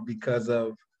anymore because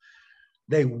of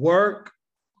they work,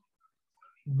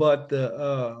 but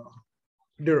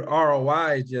their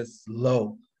ROI is just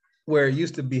low, where it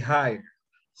used to be higher.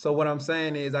 So what I'm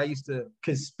saying is, I used to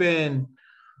could spend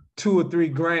 2 or 3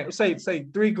 grand, say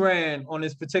 $3 grand on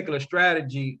this particular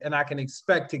strategy, and I can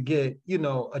expect to get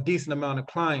a decent amount of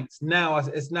clients. Now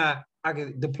it's not. I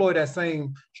can deploy that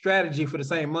same strategy for the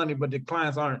same money, but the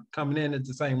clients aren't coming in at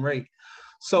the same rate.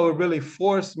 So it really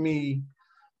forced me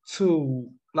to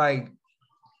like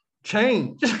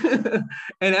change, and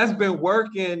that's been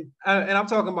working. And I'm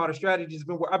talking about a strategy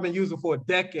I've been using for a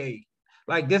decade.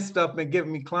 Like this stuff been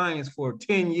giving me clients for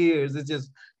 10 years. It's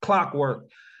just clockwork.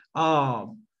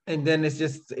 And then it's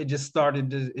just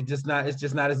not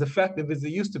as effective as it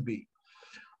used to be.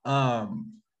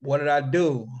 What did I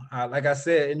do? Like I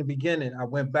said in the beginning, I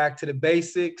went back to the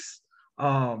basics.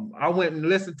 I went and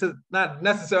listened to, not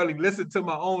necessarily listened to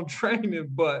my own training,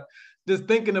 but just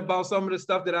thinking about some of the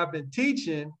stuff that I've been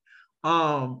teaching.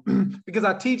 Because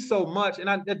I teach so much,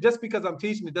 and just because I'm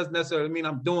teaching it doesn't necessarily mean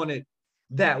I'm doing it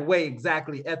that way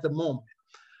exactly at the moment.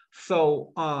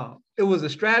 So it was a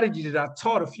strategy that I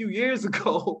taught a few years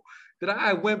ago that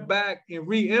I went back and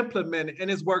re-implemented,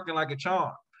 and it's working like a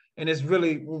charm. And it's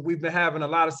really, we've been having a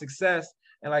lot of success.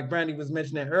 And like Brandy was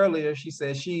mentioning earlier, she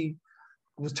said she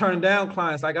was turning down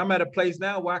clients. Like I'm at a place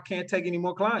now where I can't take any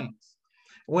more clients.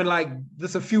 When like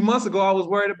just a few months ago, I was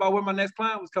worried about where my next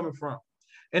client was coming from.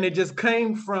 And it just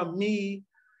came from me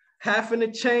having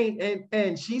to change.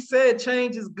 And she said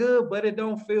change is good, but it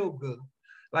don't feel good.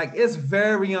 Like it's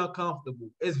very uncomfortable.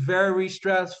 It's very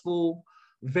stressful,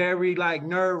 very like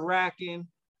nerve wracking.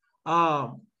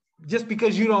 Just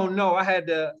because you don't know, I had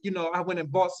to, I went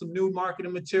and bought some new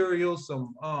marketing materials,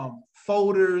 some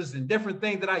folders and different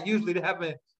things that I usually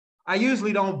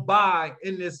don't buy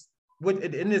in this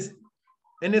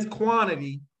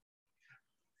quantity.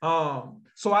 I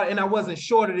wasn't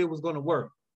sure that it was going to work.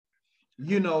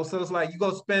 So it's like you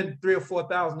go spend $3,000 or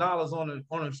 $4,000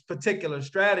 on a particular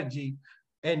strategy,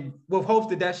 and with hopes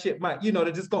that that shit might,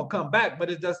 they're just gonna come back, but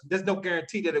there's no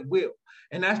guarantee that it will,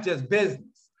 and that's just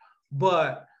business.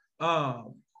 But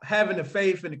having the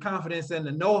faith and the confidence and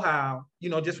the know-how,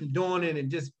 just from doing it and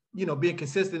just being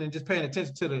consistent and just paying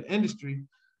attention to the industry,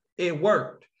 it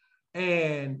worked.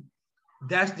 And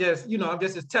that's just, I'm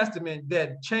just a testament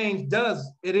that change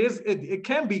it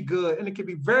can be good and it can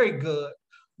be very good,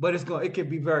 but it can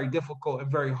be very difficult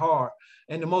and very hard.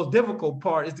 And the most difficult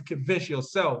part is to convince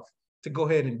yourself to go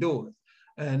ahead and do it.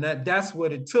 And that's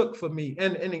what it took for me.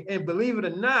 And believe it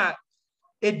or not,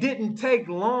 it didn't take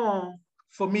long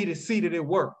for me to see that it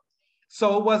worked.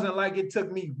 So it wasn't like it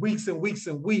took me weeks and weeks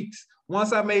and weeks.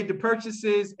 Once I made the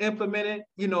purchases, implemented,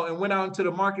 and went out into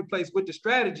the marketplace with the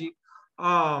strategy,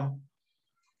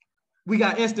 we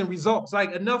got instant results.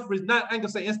 Like enough, I ain't gonna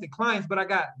say instant clients, but I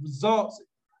got results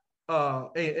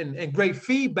and great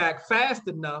feedback fast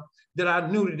enough that I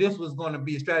knew that this was going to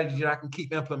be a strategy that I can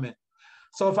keep implementing.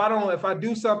 So if I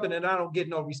do something and I don't get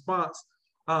no response,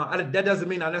 that doesn't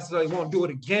mean I necessarily won't do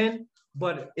it again,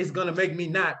 but it's going to make me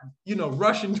not,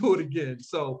 rush into it again.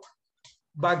 So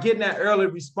by getting that early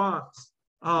response,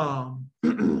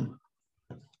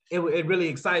 it really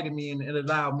excited me and it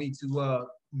allowed me to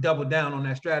double down on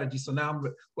that strategy. So now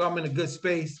I'm in a good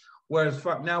space. Whereas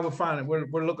now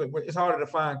we're looking, it's harder to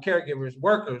find caregivers,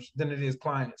 workers than it is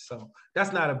clients. So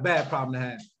that's not a bad problem to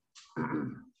have.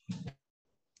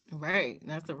 Right.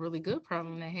 That's a really good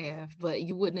problem to have. But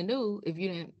you wouldn't have knew if you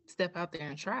didn't step out there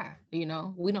and try. We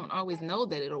don't always know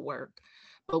that it'll work,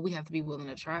 but we have to be willing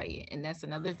to try it. And that's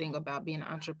another thing about being an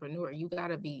entrepreneur. You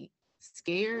gotta be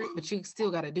scared, but you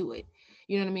still gotta do it.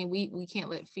 You know what I mean? We can't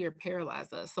let fear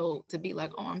paralyze us. So to be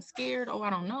like, oh, I'm scared, oh, I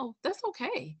don't know, that's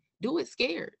okay. Do it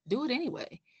scared. Do it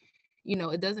anyway.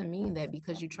 It doesn't mean that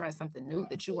because you try something new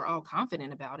that you were all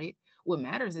confident about it. What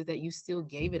matters is that you still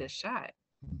gave it a shot,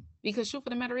 because truth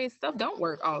of the matter is stuff don't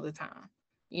work all the time.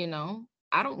 you know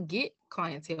I don't get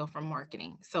clientele from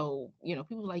marketing. So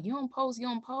people are like, you don't post.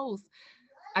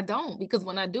 I don't, because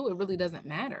when I do, it really doesn't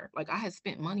matter. Like, I had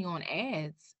spent money on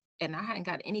ads and I hadn't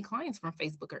got any clients from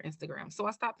Facebook or Instagram, so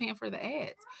I stopped paying for the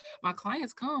ads. My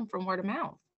clients come from word of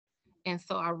mouth. And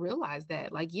so I realized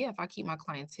that, like, yeah, if I keep my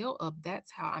clientele up,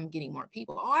 that's how I'm getting more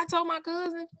people. Oh, I told my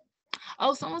cousin,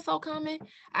 oh, so and so coming.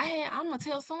 I'm gonna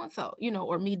tell so and so,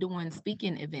 or me doing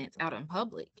speaking events out in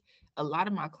public. A lot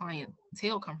of my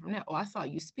clientele come from that. Oh, I saw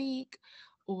you speak,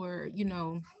 or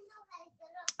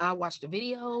I watched a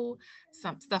video,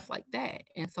 some stuff like that.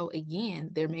 And so again,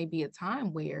 there may be a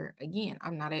time where again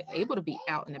I'm not able to be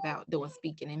out and about doing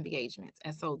speaking engagements,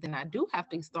 and so then I do have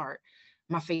to start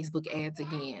my Facebook ads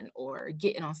again, or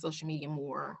getting on social media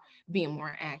more, being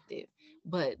more active.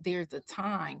 But there's a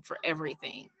time for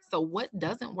everything. So what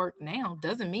doesn't work now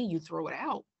doesn't mean you throw it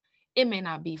out. It may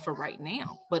not be for right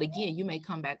now, but again, you may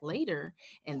come back later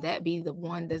and that be the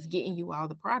one that's getting you all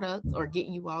the products or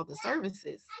getting you all the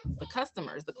services, the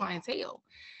customers, the clientele.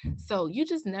 So you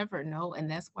just never know.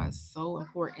 And that's why it's so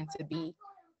important to be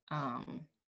um,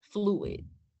 fluid.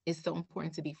 It's so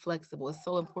important to be flexible. It's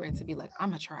so important to be like, I'm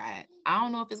gonna try it. I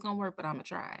don't know if it's gonna work, but I'm gonna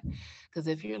try it. Because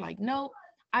if you're like, no,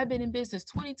 I've been in business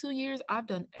 22 years, I've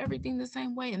done everything the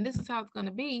same way, and this is how it's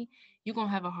gonna be, you're gonna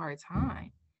have a hard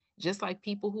time. Just like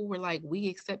people who were like, we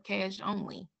accept cash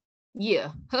only.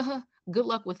 Yeah, good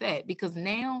luck with that, because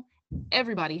now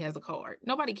everybody has a card.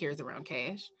 Nobody cares around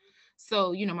cash.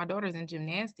 So, my daughter's in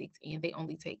gymnastics and they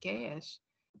only take cash,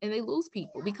 and they lose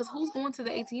people because who's going to the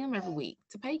ATM every week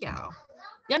to pay y'all?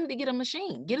 Y'all need to get a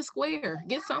machine, get a square,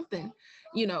 get something,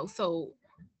 So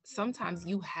sometimes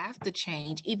you have to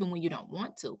change even when you don't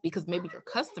want to, because maybe your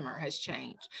customer has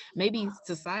changed. Maybe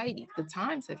society, the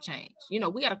times have changed. We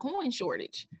got a coin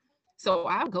shortage. So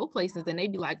I'll go places and they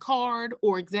be like, card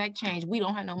or exact change. We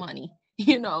don't have no money.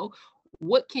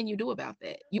 What can you do about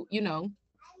that?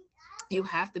 You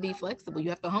have to be flexible. You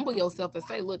have to humble yourself and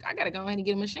say, look, I got to go ahead and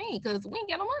get a machine because we ain't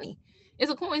got no money.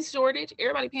 It's a coin shortage.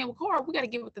 Everybody paying with card. We got to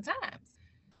get with the times.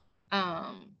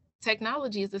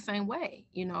 Technology is the same way.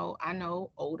 I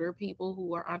know older people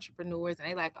who are entrepreneurs and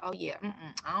they like, oh yeah,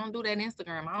 I don't do that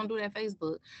Instagram. I don't do that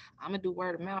Facebook. I'm going to do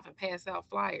word of mouth and pass out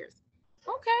flyers.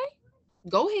 Okay,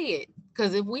 go ahead.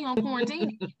 Because if we on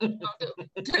quarantine, what you gonna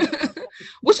do?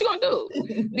 What you gonna do?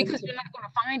 Because you're not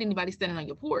gonna find anybody standing on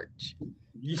your porch.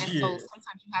 And so Yeah.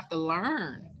 sometimes you have to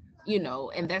learn,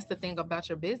 and that's the thing about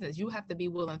your business. You have to be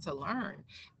willing to learn.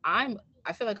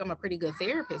 I feel like I'm a pretty good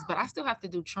therapist, but I still have to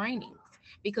do trainings,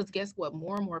 because guess what?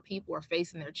 More and more people are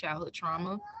facing their childhood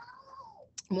trauma.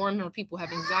 More and more people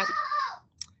have anxiety.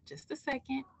 Just a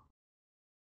second.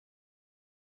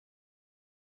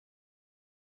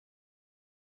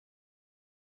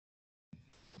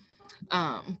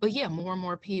 But yeah, more and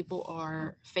more people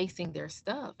are facing their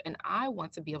stuff, and I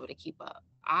want to be able to keep up.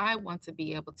 I want to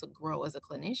be able to grow as a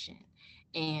clinician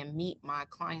and meet my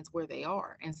clients where they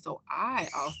are. And so I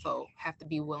also have to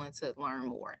be willing to learn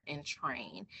more and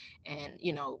train and,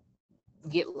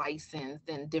 get licensed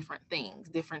in different things,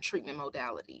 different treatment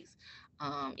modalities.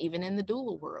 Even in the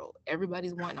doula world,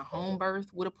 everybody's wanting a home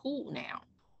birth with a pool now.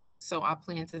 So I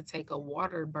plan to take a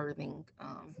water birthing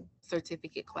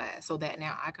certificate class so that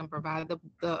now I can provide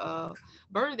the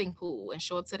birthing pool and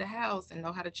show up to the house and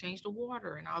know how to change the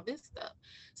water and all this stuff.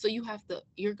 So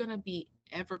you're gonna be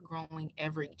ever growing,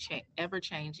 ever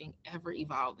changing, ever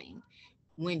evolving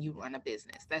when you run a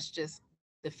business. That's just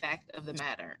the fact of the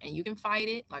matter, and you can fight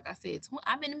it. Like I said,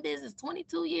 I've been in business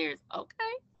 22 years. Okay,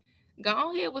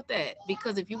 go ahead with that,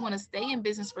 because if you want to stay in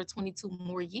business for 22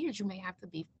 more years, you may have to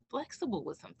be flexible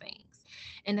with some things,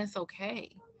 and that's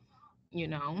okay. You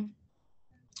know,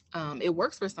 it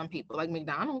works for some people. Like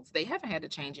McDonald's, they haven't had to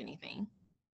change anything.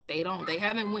 They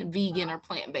haven't went vegan or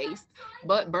plant based,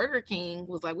 but Burger King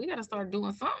was like, we got to start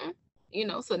doing something.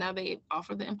 So now they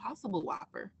offer the Impossible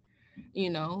Whopper.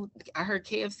 I heard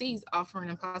KFC's offering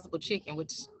Impossible Chicken,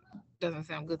 which doesn't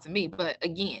sound good to me. But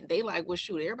again, they like, well,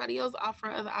 shoot, everybody else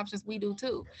offering other options. We do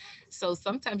too. So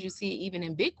sometimes you see it even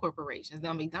in big corporations.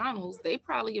 Now, McDonald's, they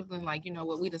probably have been like, you know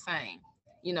what, we the same.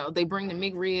 They bring the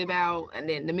McRib out and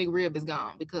then the McRib is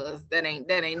gone because that ain't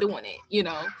doing it,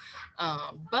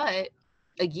 but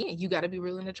again, you got to be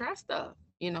willing to try stuff.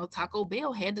 Taco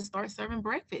Bell had to start serving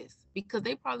breakfast because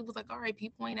they probably was like, all right,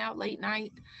 people ain't out late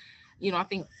night. I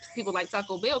think people like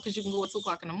Taco Bell because you can go at 2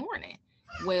 o'clock in the morning.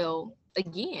 Well,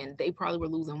 again, they probably were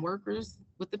losing workers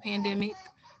with the pandemic,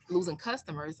 losing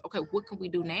customers. Okay, what can we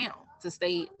do now to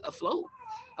stay afloat?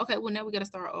 Okay, well, now we got to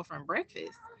start offering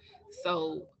breakfast.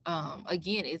 So,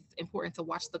 again, it's important to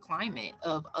watch the climate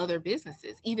of other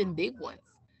businesses, even big ones,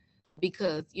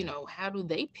 because, how do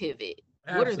they pivot?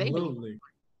 What are they doing? Absolutely.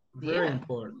 Very Yeah,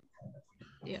 important.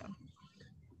 yeah.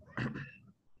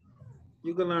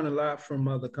 You can learn a lot from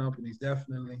other companies,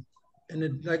 definitely.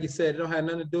 And like you said, it don't have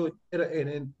nothing to do with it,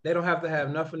 and they don't have to have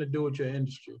nothing to do with your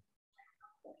industry,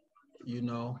 you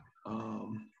know.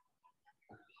 Um,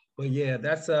 but yeah,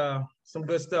 that's some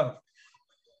good stuff.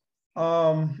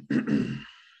 Um,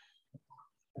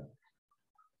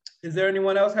 is there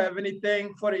anyone else have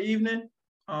anything for the evening?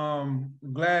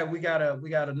 Glad we got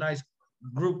a nice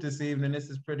group this evening. This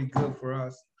is pretty good for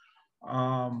us.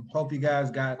 Hope you guys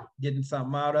got getting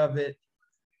something out of it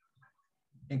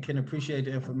and can appreciate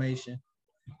the information.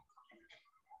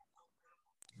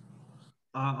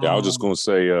 Yeah, I was just Um, gonna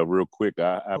say real quick.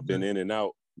 I've been okay. in and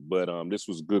out, but this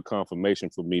was good confirmation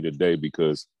for me today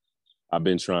because I've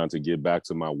been trying to get back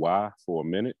to my why for a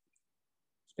minute,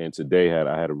 and today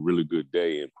I had a really good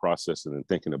day in processing and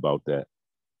thinking about that.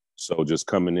 So just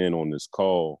coming in on this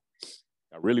call,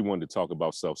 I really wanted to talk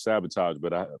about self-sabotage,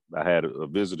 but I had a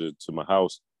visitor to my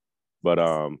house. But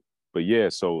yeah,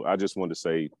 so I just wanted to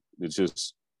say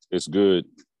it's good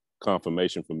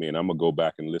confirmation for me, and I'm gonna go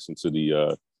back and listen to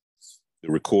the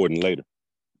recording later.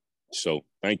 So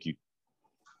thank you.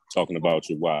 Talking about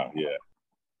your why, yeah,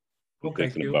 I'm Okay,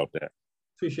 thinking Q. about that.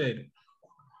 Appreciate it.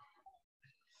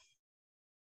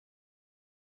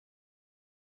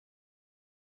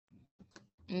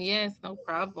 Yes, no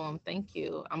problem. Thank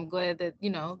you. I'm glad that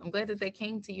they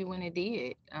came to you when it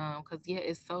did. Because yeah,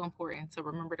 it's so important to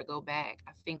remember to go back.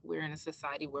 I think we're in a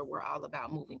society where we're all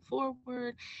about moving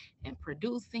forward and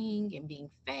producing and being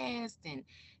fast and,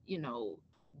 you know,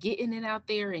 getting it out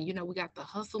there. And, we got the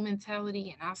hustle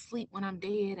mentality and I sleep when I'm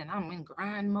dead and I'm in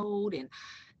grind mode. And,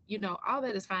 all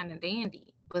that is fine and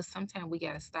dandy. But sometimes we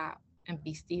gotta stop and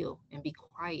be still and be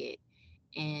quiet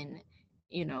and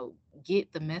you know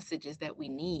get the messages that we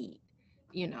need.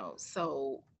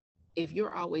 So if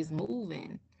you're always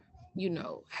moving,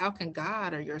 how can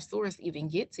God or your source even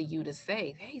get to you to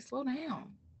say, hey, slow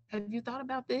down, have you thought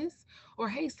about this? Or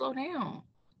hey, slow down,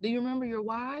 do you remember your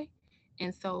why?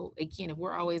 And so again, if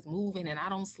we're always moving and I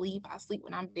don't sleep, I sleep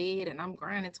when I'm dead and I'm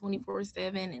grinding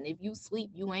 24/7, and if you sleep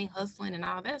you ain't hustling and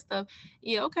all that stuff,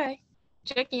 yeah, okay,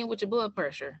 check in with your blood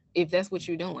pressure if that's what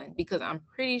you're doing, because I'm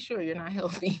pretty sure you're not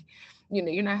healthy.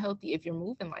 You're not healthy if you're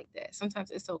moving like that.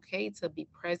 Sometimes it's okay to be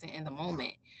present in the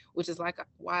moment, which is like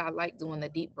why I like doing the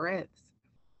deep breaths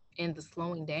and the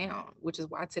slowing down, which is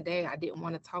why today I didn't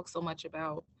want to talk so much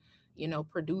about,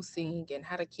 producing and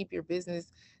how to keep your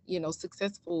business,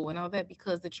 successful and all that,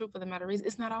 because the truth of the matter is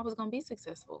it's not always going to be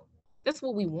successful. That's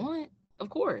what we want, of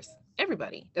course,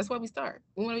 everybody. That's why we start.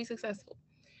 We want to be successful.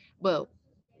 But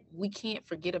we can't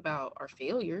forget about our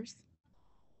failures.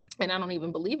 And I don't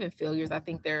even believe in failures. I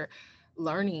think they're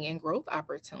learning and growth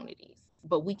opportunities.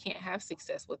 But we can't have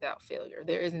success without failure.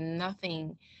 There is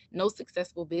nothing, no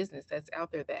successful business that's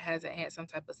out there that hasn't had some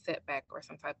type of setback or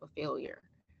some type of failure.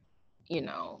 You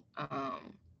know, I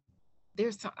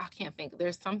can't think,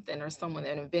 there's something or someone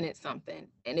that invented something,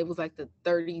 and it was like the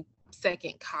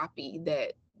 30-second copy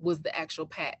that was the actual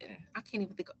patent. I can't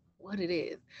even think of what it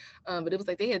is. But it was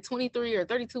like they had 23 or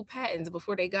 32 patents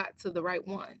before they got to the right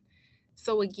one.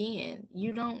 So again,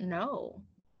 you don't know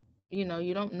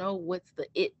what's the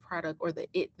it product or the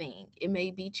it thing. It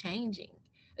may be changing.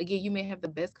 Again, you may have the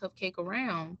best cupcake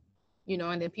around,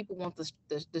 and then people want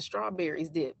the strawberries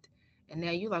dipped. And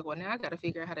now you're like, well, now I got to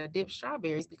figure out how to dip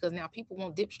strawberries because now people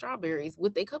won't dip strawberries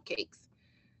with their cupcakes.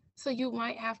 So you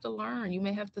might have to learn. You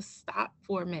may have to stop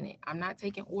for a minute. I'm not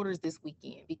taking orders this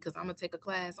weekend because I'm going to take a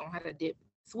class on how to dip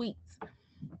sweets.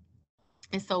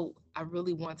 And so I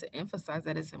really want to emphasize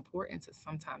that it's important to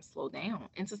sometimes slow down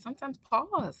and to sometimes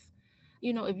pause.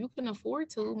 If you can afford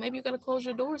to, maybe you got to close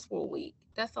your doors for a week.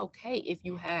 That's okay if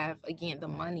you have, again, the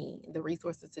money, the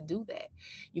resources to do that.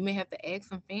 You may have to ask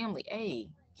some family, hey,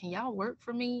 can y'all work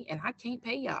for me? And I can't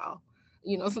pay y'all.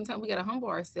 Sometimes we got to humble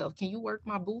ourselves. Can you work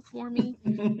my booth for me?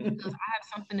 Because I have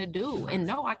something to do. And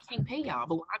no, I can't pay y'all.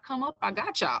 But when I come up, I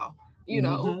got y'all, you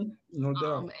know? No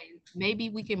doubt. And maybe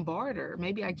we can barter.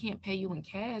 Maybe I can't pay you in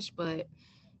cash, but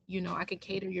I could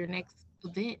cater your next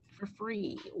event for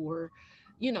free, or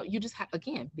You just have,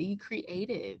 again, be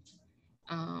creative.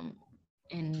 Um,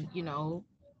 and,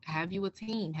 have you a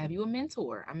team, have you a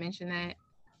mentor? I mentioned that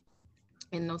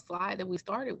in the slide that we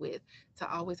started with,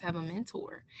 to always have a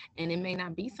mentor. And it may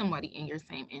not be somebody in your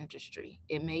same industry.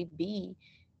 It may be,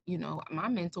 my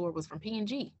mentor was from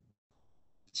P&G.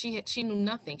 She knew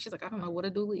nothing. She's like, I don't know what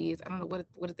a doula is. I don't know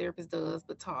what a therapist does,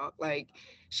 but talk. Like,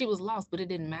 she was lost, but it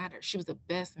didn't matter. She was the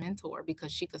best mentor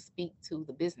because she could speak to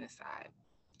the business side.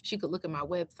 She could look at my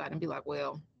website and be like,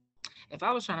 well, if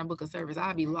I was trying to book a service,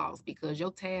 I'd be lost because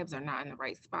your tabs are not in the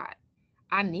right spot.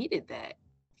 I needed that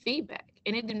feedback.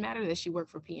 And it didn't matter that she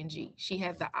worked for P&G. She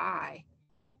had the eye,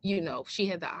 she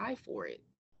had the eye for it.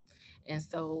 And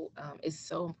so it's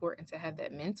so important to have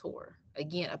that mentor.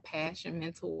 Again, a passion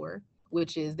mentor,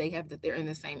 which is they're in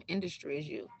the same industry as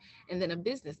you, and then a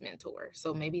business mentor.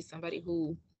 So maybe somebody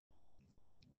who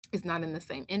is not in the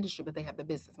same industry, but they have the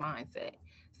business mindset.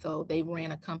 So they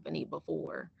ran a company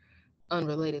before,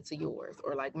 unrelated to yours,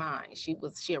 or like mine. She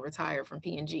had retired from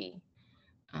P&G.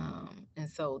 And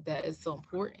so that is so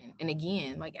important. And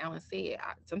again, like Alan said,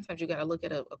 sometimes you got to look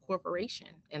at a corporation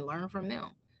and learn from them.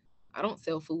 I don't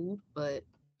sell food, but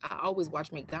I always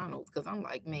watch McDonald's because I'm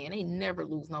like, man, they never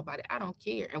lose nobody. I don't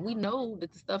care. And we know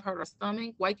that the stuff hurt our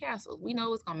stomach. White Castles, we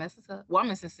know it's gonna mess us up. Well, I'm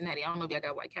in Cincinnati. I don't know if y'all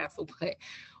got White Castle, but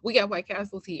we got White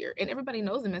Castles here, and everybody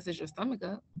knows it messes your stomach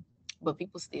up. But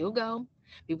people still go.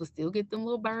 People still get them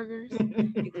little burgers. People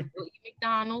still eat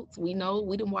McDonald's. We know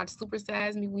we didn't watch Super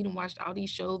Size Me. We didn't watch all these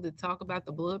shows that talk about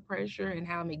the blood pressure and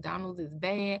how McDonald's is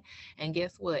bad. And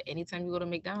guess what? Anytime you go to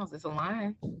McDonald's, it's a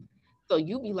line. So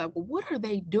you be like, well, what are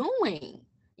they doing?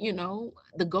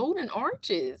 The golden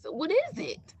arches, what is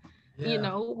it?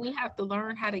 Yeah. We have to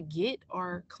learn how to get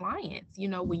our clients.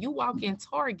 When you walk in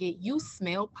Target, you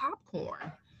smell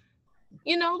popcorn.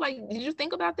 Like, did you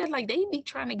think about that? Like, they be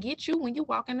trying to get you when you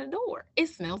walk in the door. It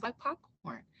smells like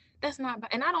popcorn. That's not,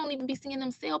 and I don't even be seeing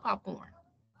them sell popcorn.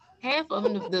 Half of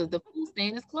them, the food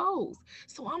stand is closed.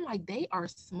 So I'm like, they are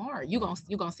smart. You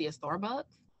gonna see a Starbucks,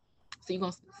 so you're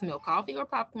gonna smell coffee or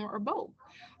popcorn or both.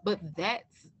 But that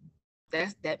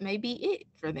may be it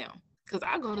for them. Cause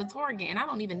I go to Target and I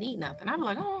don't even need nothing. I'm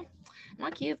like, oh, my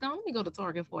kids gone. Let me go to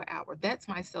Target for an hour. That's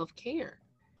my self-care.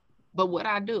 But what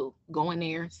I do, go in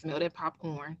there, smell that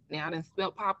popcorn. Now I done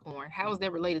smelled popcorn. How is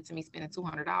that related to me spending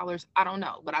 $200? I don't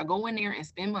know. But I go in there and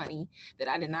spend money that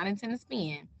I did not intend to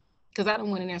spend because I don't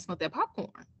went in there and smelled that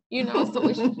popcorn. So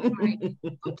it's just like,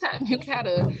 sometimes you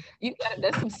gotta,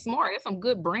 that's some smart, that's some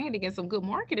good branding and some good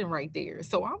marketing right there.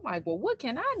 So I'm like, well, what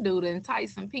can I do to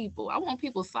entice some people? I want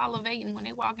people salivating when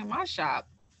they walk in my shop,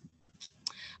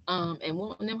 and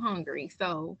wanting them hungry.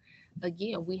 So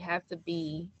again, we have to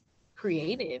be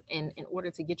creative, and in order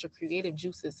to get your creative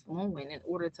juices flowing, in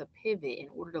order to pivot, in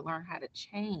order to learn how to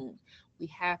change, we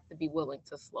have to be willing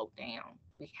to slow down.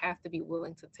 We have to be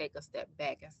willing to take a step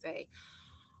back and say,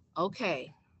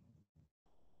 okay,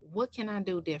 what can I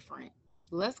do different?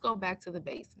 Let's go back to the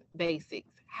basics.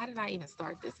 How did I even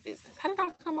start this business? How did I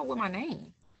come up with my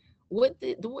name? What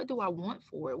do I want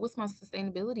for it? What's my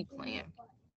sustainability plan?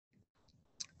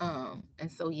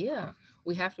 And so yeah,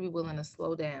 we have to be willing to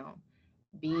slow down,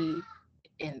 be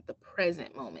in the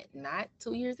present moment, not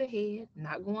 2 years ahead,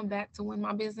 not going back to when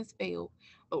my business failed,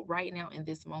 but right now in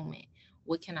this moment.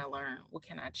 What can I learn? What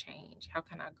can I change? How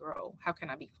can I grow? How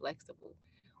can I be flexible?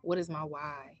 What is my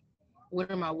why? What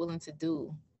am I willing to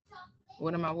do?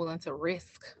 What am I willing to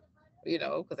risk?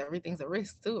 Because everything's a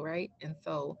risk too, right? And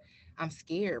so I'm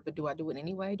scared, but do I do it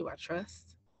anyway? Do I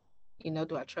trust?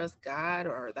 Do I trust God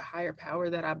or the higher power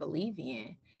that I believe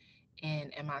in?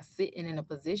 And am I sitting in a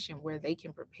position where they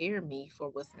can prepare me for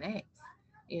what's next?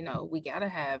 We got to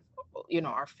have,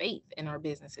 our faith in our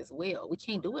business as well. We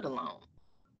can't do it alone.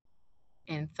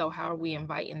 And so, how are we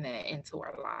inviting that into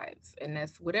our lives? And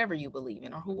that's whatever you believe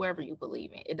in or whoever you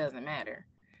believe in, it doesn't matter.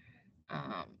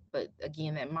 But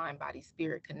again, that mind, body,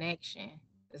 spirit connection,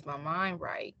 is my mind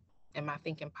right? Am I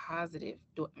thinking positive?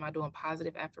 Am I doing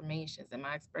positive affirmations? Am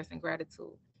I expressing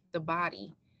gratitude? The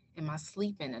body, am I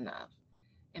sleeping enough?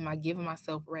 Am I giving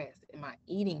myself rest? Am I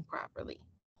eating properly?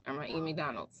 Am I eating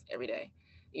McDonald's every day?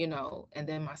 And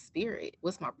then my spirit,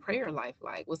 what's my prayer life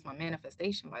like? What's my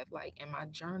manifestation life like? Am I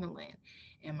journaling?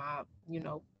 Am I,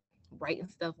 writing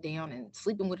stuff down and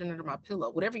sleeping with it under my pillow?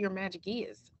 Whatever your magic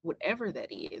is, whatever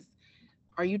that is,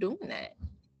 are you doing that?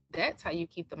 That's how you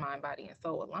keep the mind, body, and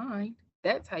soul aligned.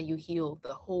 That's how you heal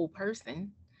the whole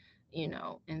person.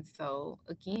 And so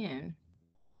again,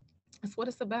 that's what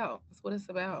it's about. That's what it's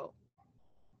about.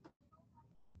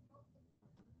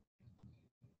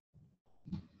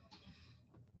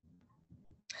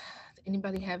 Does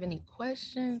anybody have any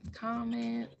questions,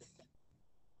 comments?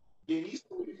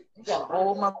 got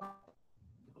all my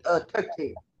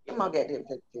turkey. Get my goddamn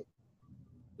turkey.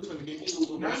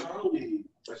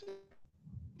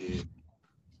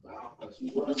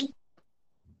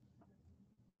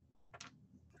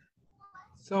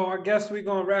 So I guess we're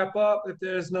gonna wrap up. If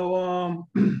there's no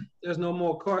there's no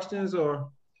more questions or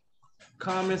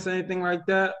comments, anything like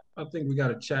that. I think we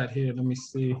got a chat here. Let me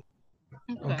see.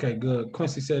 Okay, good.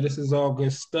 Quincy said this is all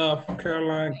good stuff.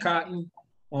 Caroline Cotton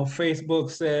on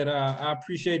Facebook said, I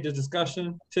appreciate the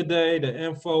discussion today. The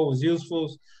info was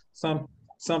useful.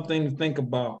 Something to think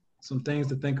about. Some things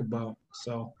to think about.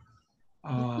 So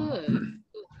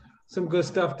some good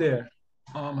stuff there.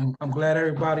 I'm glad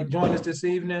everybody joined us this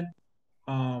evening.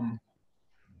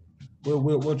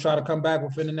 We'll try to come back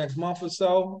within the next month or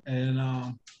so, and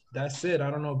that's it. I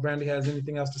don't know if Brandy has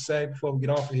anything else to say before we get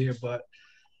off of here, but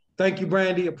thank you,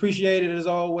 Brandy. Appreciate it as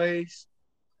always.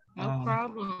 No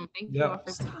problem. Thank you all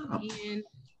for tuning in.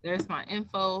 There's my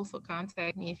info, so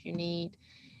contact me if you need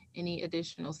any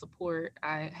additional support.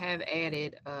 I have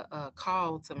added a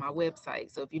call to my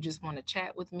website, so if you just want to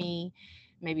chat with me,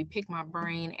 maybe pick my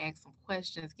brain, ask some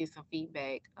questions, get some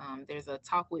feedback. There's a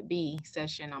Talk with B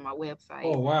session on my website.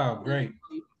 Oh, wow, great.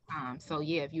 So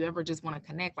yeah, if you ever just want to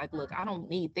connect, like, look, I don't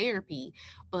need therapy,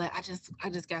 but I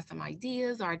just got some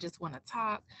ideas, or I just want to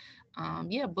talk.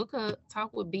 Yeah, book a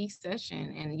Talk with B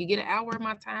session, and you get an hour of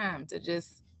my time to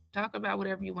just talk about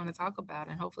whatever you want to talk about,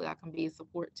 and hopefully I can be a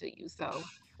support to you. So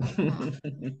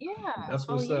yeah, that's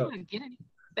what's up. Get it,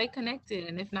 stay connected,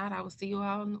 and if not, I will see you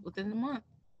all within the month.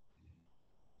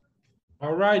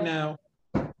 All right, now.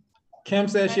 Kim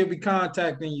says she'll be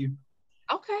contacting you.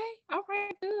 Okay. All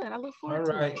right. Good. I look forward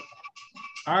to it.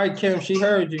 All right, Kim. She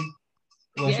heard you.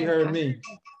 Well, yes, she heard me.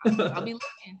 I'll be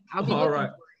looking. All right.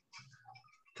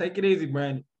 Take it easy,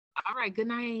 Brandon. All right. Good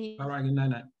night. All right. Good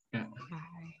night. Yeah. Bye.